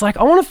cousin. It's like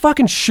I want to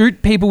fucking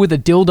shoot people with a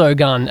dildo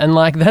gun, and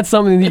like that's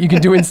something that you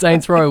can do in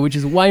Saints Row, which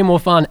is way more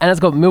fun. And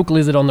it's got Milk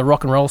Lizard on the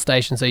rock and roll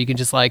station, so you can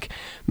just like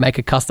make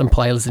a custom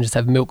playlist and just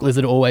have Milk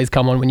Lizard always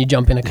come on when you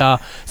jump in a car.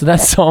 So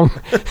that song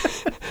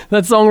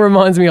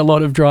reminds me a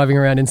lot of driving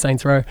around in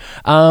Saints Row.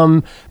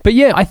 But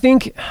yeah, I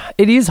think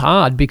it is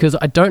hard because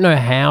I don't know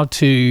how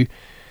to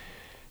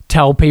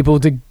tell people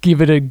to give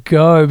it a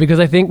go, because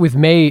I think with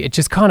me it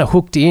just kind of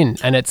hooked in,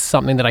 and it's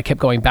something that I kept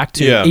going back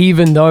to,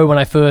 even though when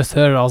I first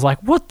heard it I was like,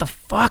 what the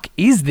fuck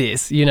is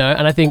this, you know?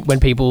 And I think when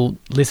people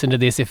listen to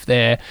this, if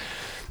they're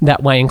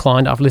that way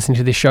inclined after listening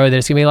to this show, they're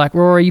just gonna be like,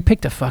 Rory, you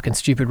picked a fucking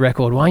stupid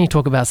record, why don't you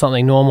talk about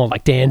something normal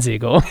like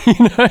Danzig or you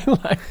know,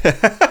 like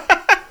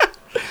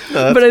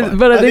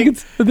but I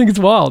think it's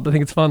wild. I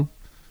think it's fun.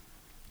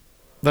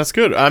 That's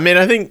good. I mean,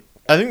 I think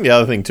the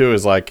other thing too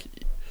is like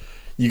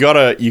you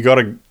gotta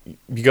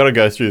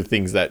go through the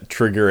things that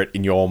trigger it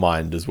in your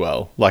mind as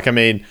well. Like, I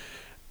mean,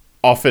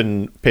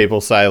 often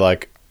people say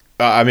like,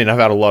 I mean, I've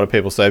had a lot of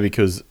people say,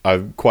 because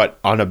I've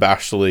quite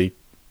unabashedly,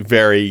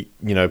 very,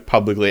 you know,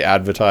 publicly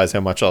advertise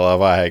how much I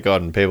love I Hate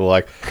God, and people are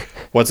like,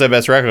 what's their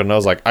best record? And I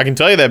was like, I can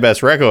tell you their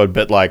best record,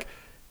 but like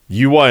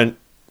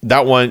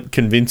that won't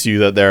convince you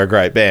that they're a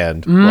great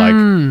band. Like,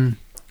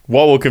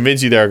 what will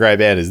convince you they're a great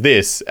band is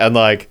this. And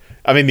like,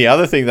 I mean, the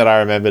other thing that I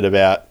remembered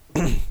about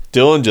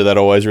Dillinger that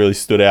always really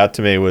stood out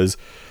to me was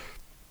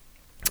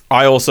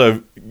I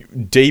also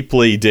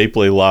deeply,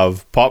 deeply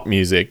love pop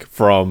music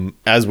from,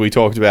 as we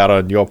talked about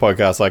on your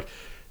podcast, like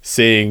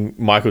seeing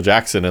Michael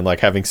Jackson and like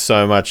having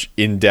so much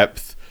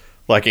in-depth,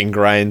 like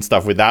ingrained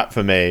stuff with that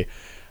for me.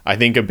 I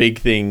think a big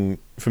thing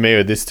for me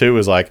with this too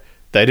was like,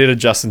 they did a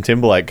Justin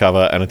Timberlake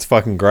cover and it's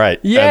fucking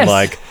great. Yes. And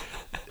like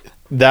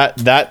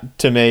that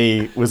to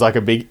me was like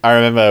a big, I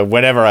remember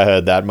whenever I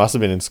heard that, must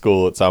have been in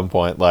school at some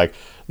point, like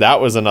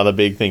that was another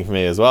big thing for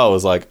me as well. It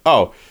was like,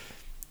 oh,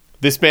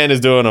 this band is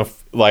doing a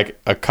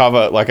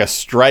cover, like a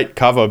straight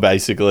cover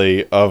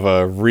basically of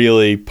a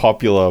really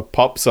popular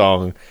pop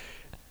song.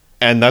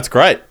 And that's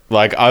great.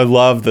 Like, I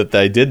love that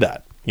they did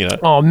that, you know?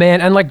 Oh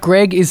man. And like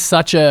Greg is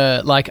such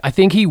a, like, I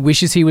think he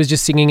wishes he was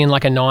just singing in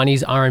like a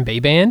 90s R&B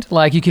band.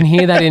 Like you can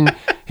hear that in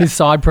his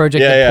side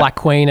project, Black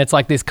Queen. It's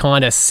like this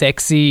kind of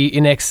sexy,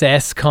 in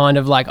excess kind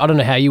of like, I don't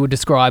know how you would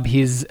describe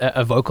his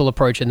a vocal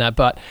approach in that,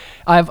 but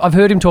I've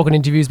heard him talk in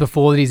interviews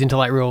before that he's into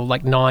like real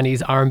like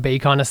 90s R&B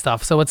kind of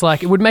stuff. So it's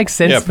like, it would make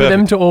sense for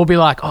them to all be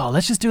like, oh,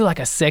 let's just do like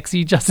a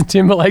sexy Justin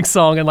Timberlake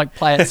song and like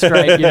play it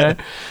straight, you know?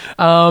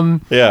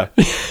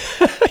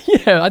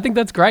 Yeah, I think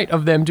that's great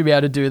of them to be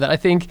able to do that. I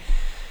think,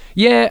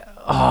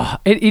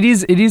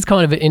 it is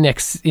kind of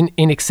an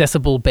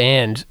inaccessible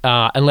band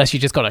unless you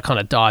just got to kind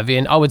of dive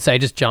in. I would say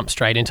just jump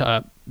straight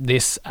into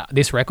this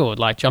record,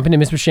 like jump into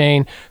Miss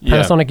Machine,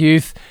 Panasonic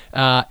Youth.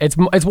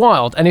 It's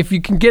wild, and if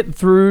you can get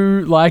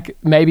through like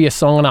maybe a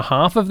song and a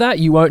half of that,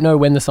 you won't know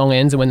when the song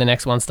ends and when the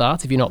next one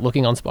starts if you're not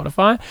looking on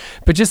Spotify.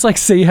 But just like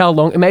see how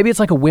long. Maybe it's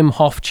like a Wim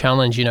Hof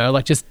challenge, you know,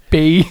 like just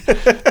do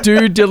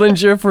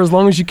Dillinger for as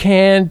long as you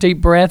can,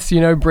 deep breaths,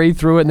 you know, breathe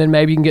through it, and then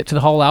maybe you can get to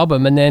the whole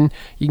album, and then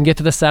you can get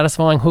to the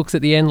satisfying hooks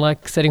at the end,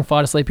 like Setting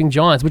Fire to Sleeping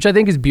Giants, which I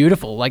think is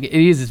beautiful. Like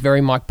it's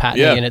very Mike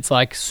Patton and it's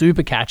like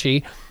super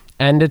catchy.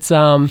 And it's,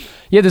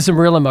 there's some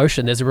real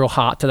emotion. There's a real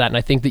heart to that. And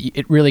I think that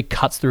it really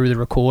cuts through the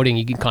recording.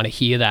 You can kind of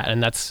hear that.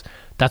 And that's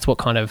what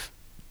kind of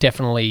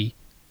definitely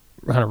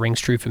kind of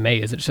rings true for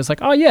me, is it's just like,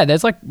 oh yeah,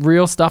 there's like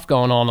real stuff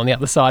going on the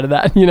other side of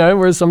that, you know,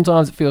 whereas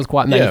sometimes it feels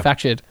quite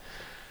manufactured.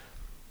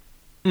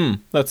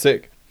 That's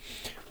sick.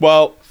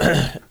 Well,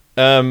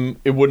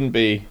 it wouldn't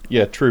be,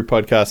 true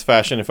podcast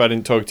fashion if I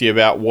didn't talk to you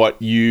about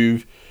what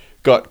you've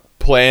got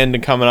planned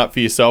and coming up for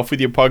yourself with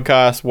your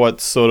podcast.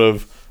 What's sort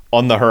of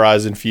on the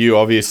horizon for you?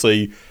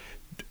 Obviously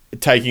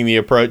taking the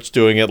approach,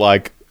 doing it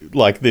like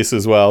this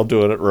as well,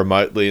 doing it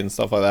remotely and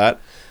stuff like that.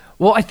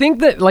 Well, I think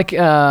that like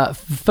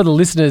for the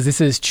listeners,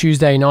 this is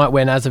Tuesday night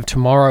when as of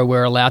tomorrow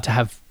we're allowed to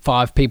have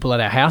 5 people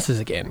at our houses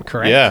again,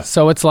 correct? Yeah.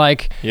 So it's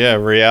like... Yeah,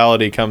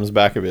 reality comes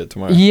back a bit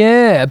tomorrow.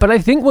 Yeah, but I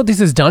think what this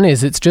has done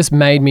is it's just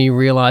made me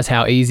realise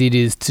how easy it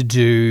is to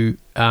do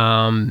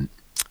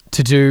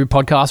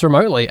podcasts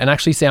remotely and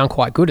actually sound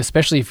quite good,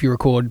 especially if you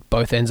record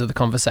both ends of the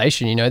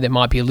conversation. You know, there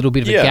might be a little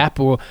bit of a gap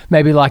or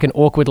maybe like an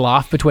awkward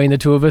laugh between the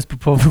two of us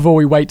before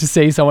we wait to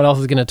see someone else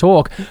is going to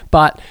talk.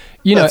 But,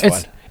 you know,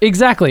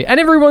 Exactly. And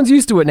everyone's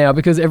used to it now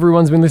because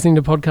everyone's been listening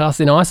to podcasts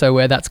in ISO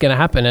where that's going to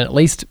happen. And at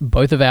least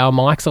both of our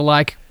mics are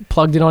like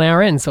plugged in on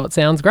our end. So it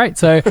sounds great.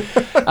 So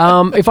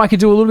if I could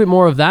do a little bit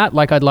more of that,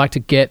 like I'd like to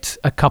get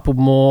a couple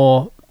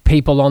more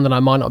people on that I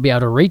might not be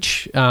able to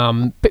reach.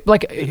 But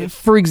like,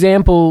 for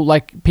example,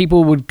 like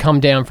people would come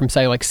down from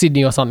say like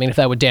Sydney or something. If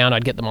they were down,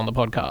 I'd get them on the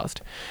podcast.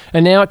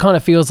 And now it kind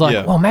of feels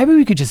like, well, maybe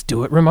we could just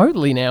do it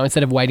remotely now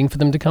instead of waiting for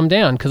them to come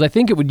down. Because I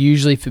think it would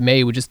usually for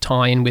me would just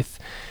tie in with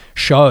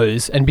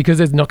shows, and because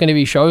there's not going to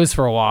be shows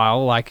for a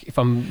while, like if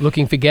I'm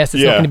looking for guests,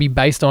 it's not going to be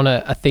based on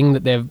a thing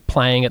that they're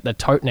playing at the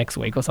Tote next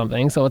week or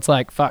something. So it's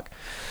like, fuck.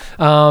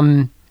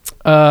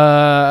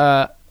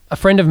 A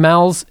friend of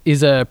Mal's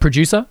is a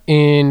producer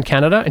in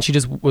Canada, and she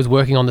just was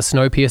working on the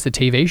Snowpiercer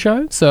TV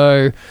show.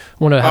 So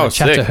I want to have a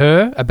chat to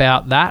her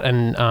about that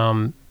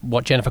and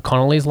what Jennifer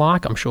Connelly's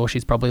like. I'm sure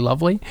she's probably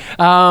lovely.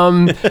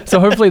 So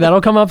hopefully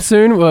that'll come up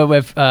soon.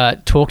 We've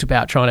talked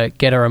about trying to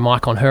get her a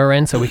mic on her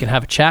end so we can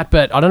have a chat,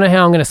 but I don't know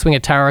how I'm going to swing a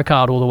tarot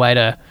card all the way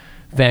to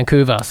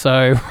Vancouver,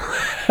 so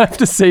have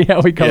to see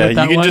how we go with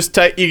that.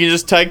 You can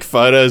just take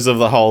photos of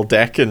the whole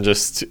deck and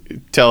just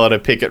tell her to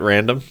pick at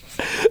random.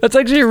 That's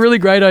actually a really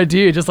great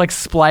idea. Just like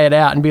splay it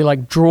out and be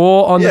like,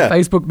 draw on the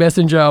Facebook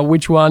Messenger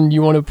which one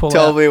you want to pull out.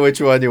 Tell me which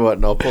one you want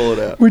and I'll pull it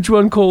out. Which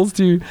one calls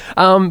to you.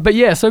 But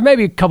yeah, so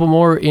maybe a couple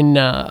more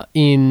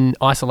in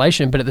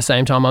isolation, but at the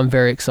same time I'm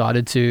very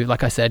excited to,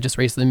 like I said, just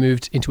recently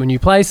moved into a new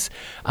place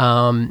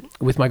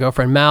with my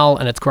girlfriend Mal,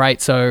 and it's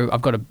great. So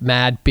I've got a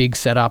mad big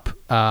setup,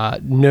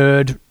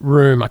 nerd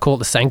room. I call it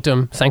the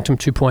Sanctum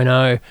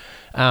 2.0.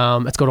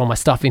 It's got all my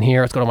stuff in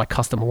here. It's got all my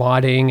custom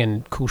lighting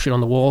and cool shit on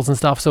the walls and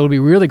stuff. So it'll be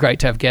really great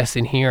to have guests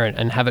in here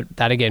and have it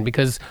that again,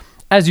 because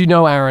as you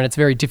know, Aaron, it's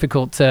very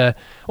difficult to,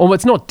 or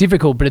it's not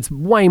difficult, but it's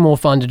way more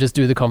fun to just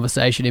do the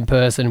conversation in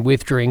person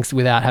with drinks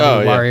without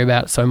having to worry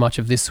about so much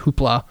of this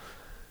hoopla.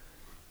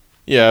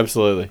 Yeah,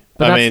 absolutely.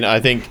 I mean, I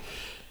think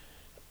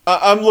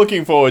I'm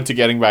looking forward to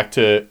getting back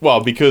to,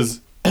 well, because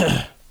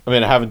I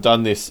mean, I haven't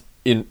done this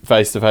in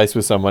face-to-face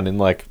with someone in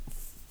like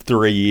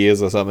 3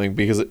 years or something,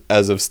 because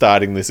as of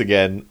starting this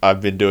again,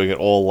 I've been doing it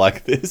all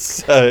like this.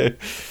 So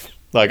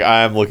like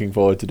I am looking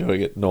forward to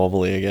doing it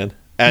normally again,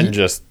 and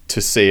just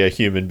to see a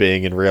human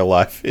being in real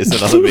life is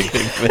another big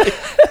thing for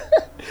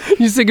me.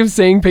 You're sick of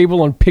seeing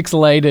people on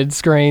pixelated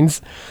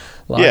screens.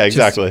 Like, yeah,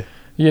 exactly.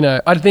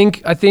 Just, I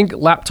think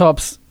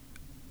laptops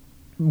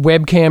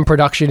webcam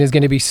production is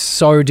going to be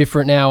so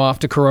different now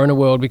after Corona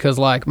World, because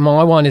like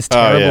my one is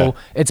terrible.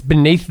 It's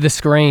beneath the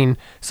screen,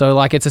 so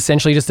like it's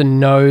essentially just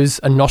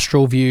a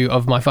nostril view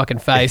of my fucking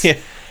face.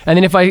 And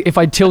then if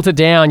I tilt it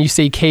down, you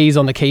see keys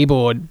on the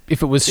keyboard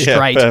if it was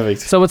straight.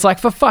 Perfect. So it's like,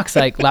 for fuck's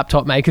sake,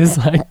 laptop makers,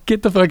 like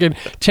get the fucking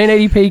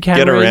 1080p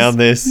cameras. Get around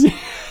this.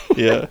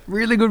 Yeah.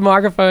 Really good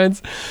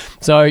microphones.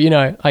 So,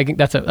 I think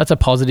that's a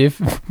positive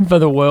for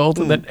the world,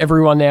 that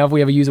everyone now, if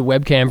we ever use a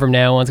webcam from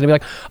now on, it's going to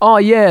be like, oh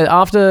yeah,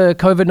 after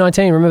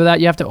COVID-19, remember that?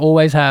 You have to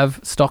always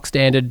have stock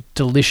standard,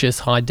 delicious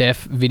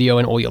high-def video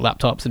in all your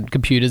laptops and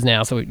computers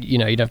now. So, you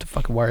don't have to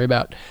fucking worry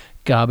about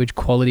garbage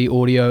quality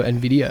audio and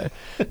video.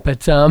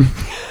 But,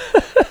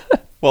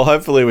 well,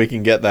 hopefully we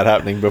can get that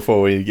happening before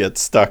we get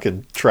stuck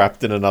and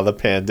trapped in another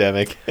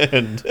pandemic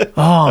and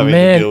having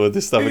to deal with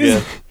this stuff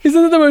again.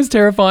 Isn't it the most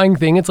terrifying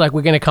thing? It's like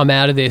we're going to come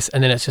out of this,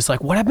 and then it's just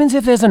like, what happens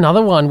if there's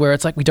another one where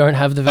it's like we don't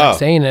have the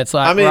vaccine? And it's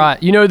like,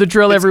 right, you know the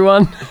drill,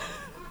 everyone.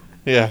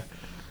 Yeah.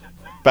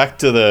 Back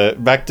to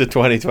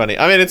 2020.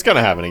 I mean, it's going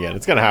to happen again.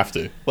 It's going to have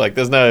to. Like,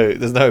 there's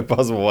no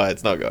possible way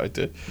it's not going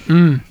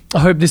to. I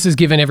hope this has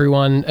given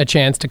everyone a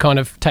chance to kind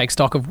of take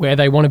stock of where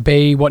they want to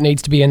be, what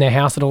needs to be in their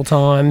house at all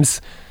times.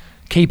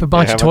 Keep a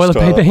bunch of toilet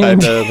paper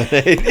handy.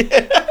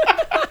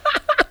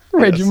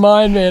 Read your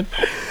mind, man.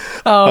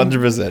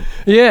 100%.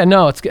 Yeah,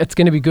 no, it's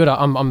going to be good.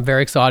 I'm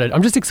very excited.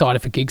 I'm just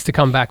excited for gigs to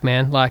come back,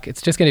 man. Like,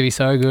 it's just going to be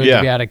so good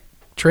to be able to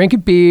drink a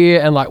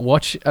beer and like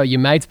watch your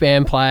mate's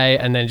band play,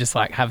 and then just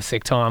like have a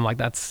sick time. Like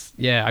that's,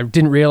 I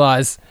didn't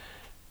realize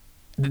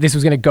that this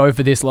was going to go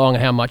for this long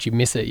and how much you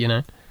miss it,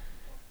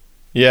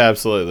 Yeah,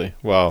 absolutely.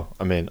 Well,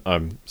 I mean,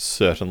 I'm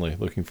certainly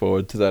looking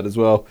forward to that as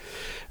well.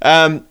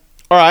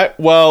 All right,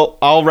 well,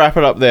 I'll wrap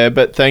it up there,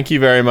 but thank you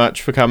very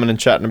much for coming and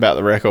chatting about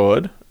the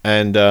record,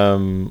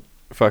 and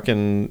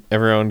fucking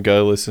everyone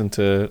go listen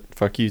to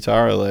Fuck You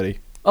Taro Lady.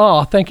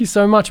 Oh, thank you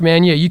so much,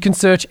 man. Yeah, you can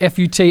search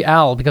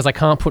FUTL, because I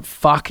can't put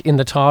fuck in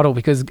the title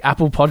because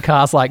Apple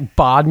Podcasts like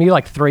barred me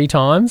like 3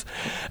 times.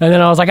 And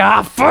then I was like,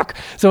 fuck.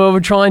 So I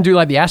would try and do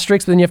like the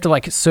asterisk, but then you have to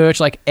like search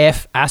like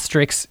F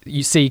asterisk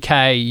CK,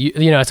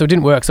 so it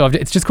didn't work. So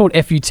it's just called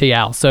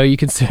FUTL. So you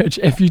can search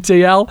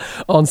FUTL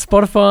on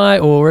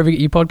Spotify or wherever you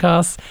get your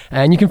podcasts.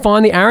 And you can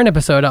find the Aaron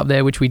episode up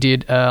there, which we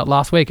did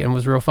last week and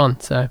was real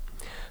fun. So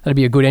that'd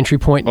be a good entry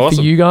point for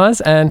you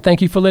guys. And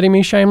thank you for letting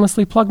me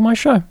shamelessly plug my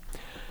show.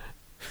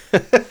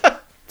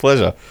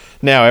 Pleasure.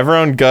 Now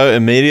everyone go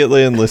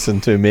immediately and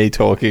listen to me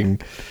talking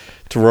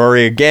to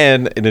Rory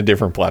again in a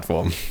different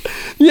platform.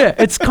 Yeah,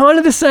 it's kind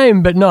of the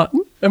same, but not.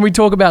 And we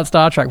talk about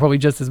Star Trek probably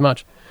just as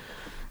much.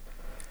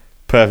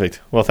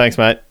 Perfect. Well, thanks,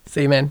 mate.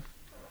 See you, man.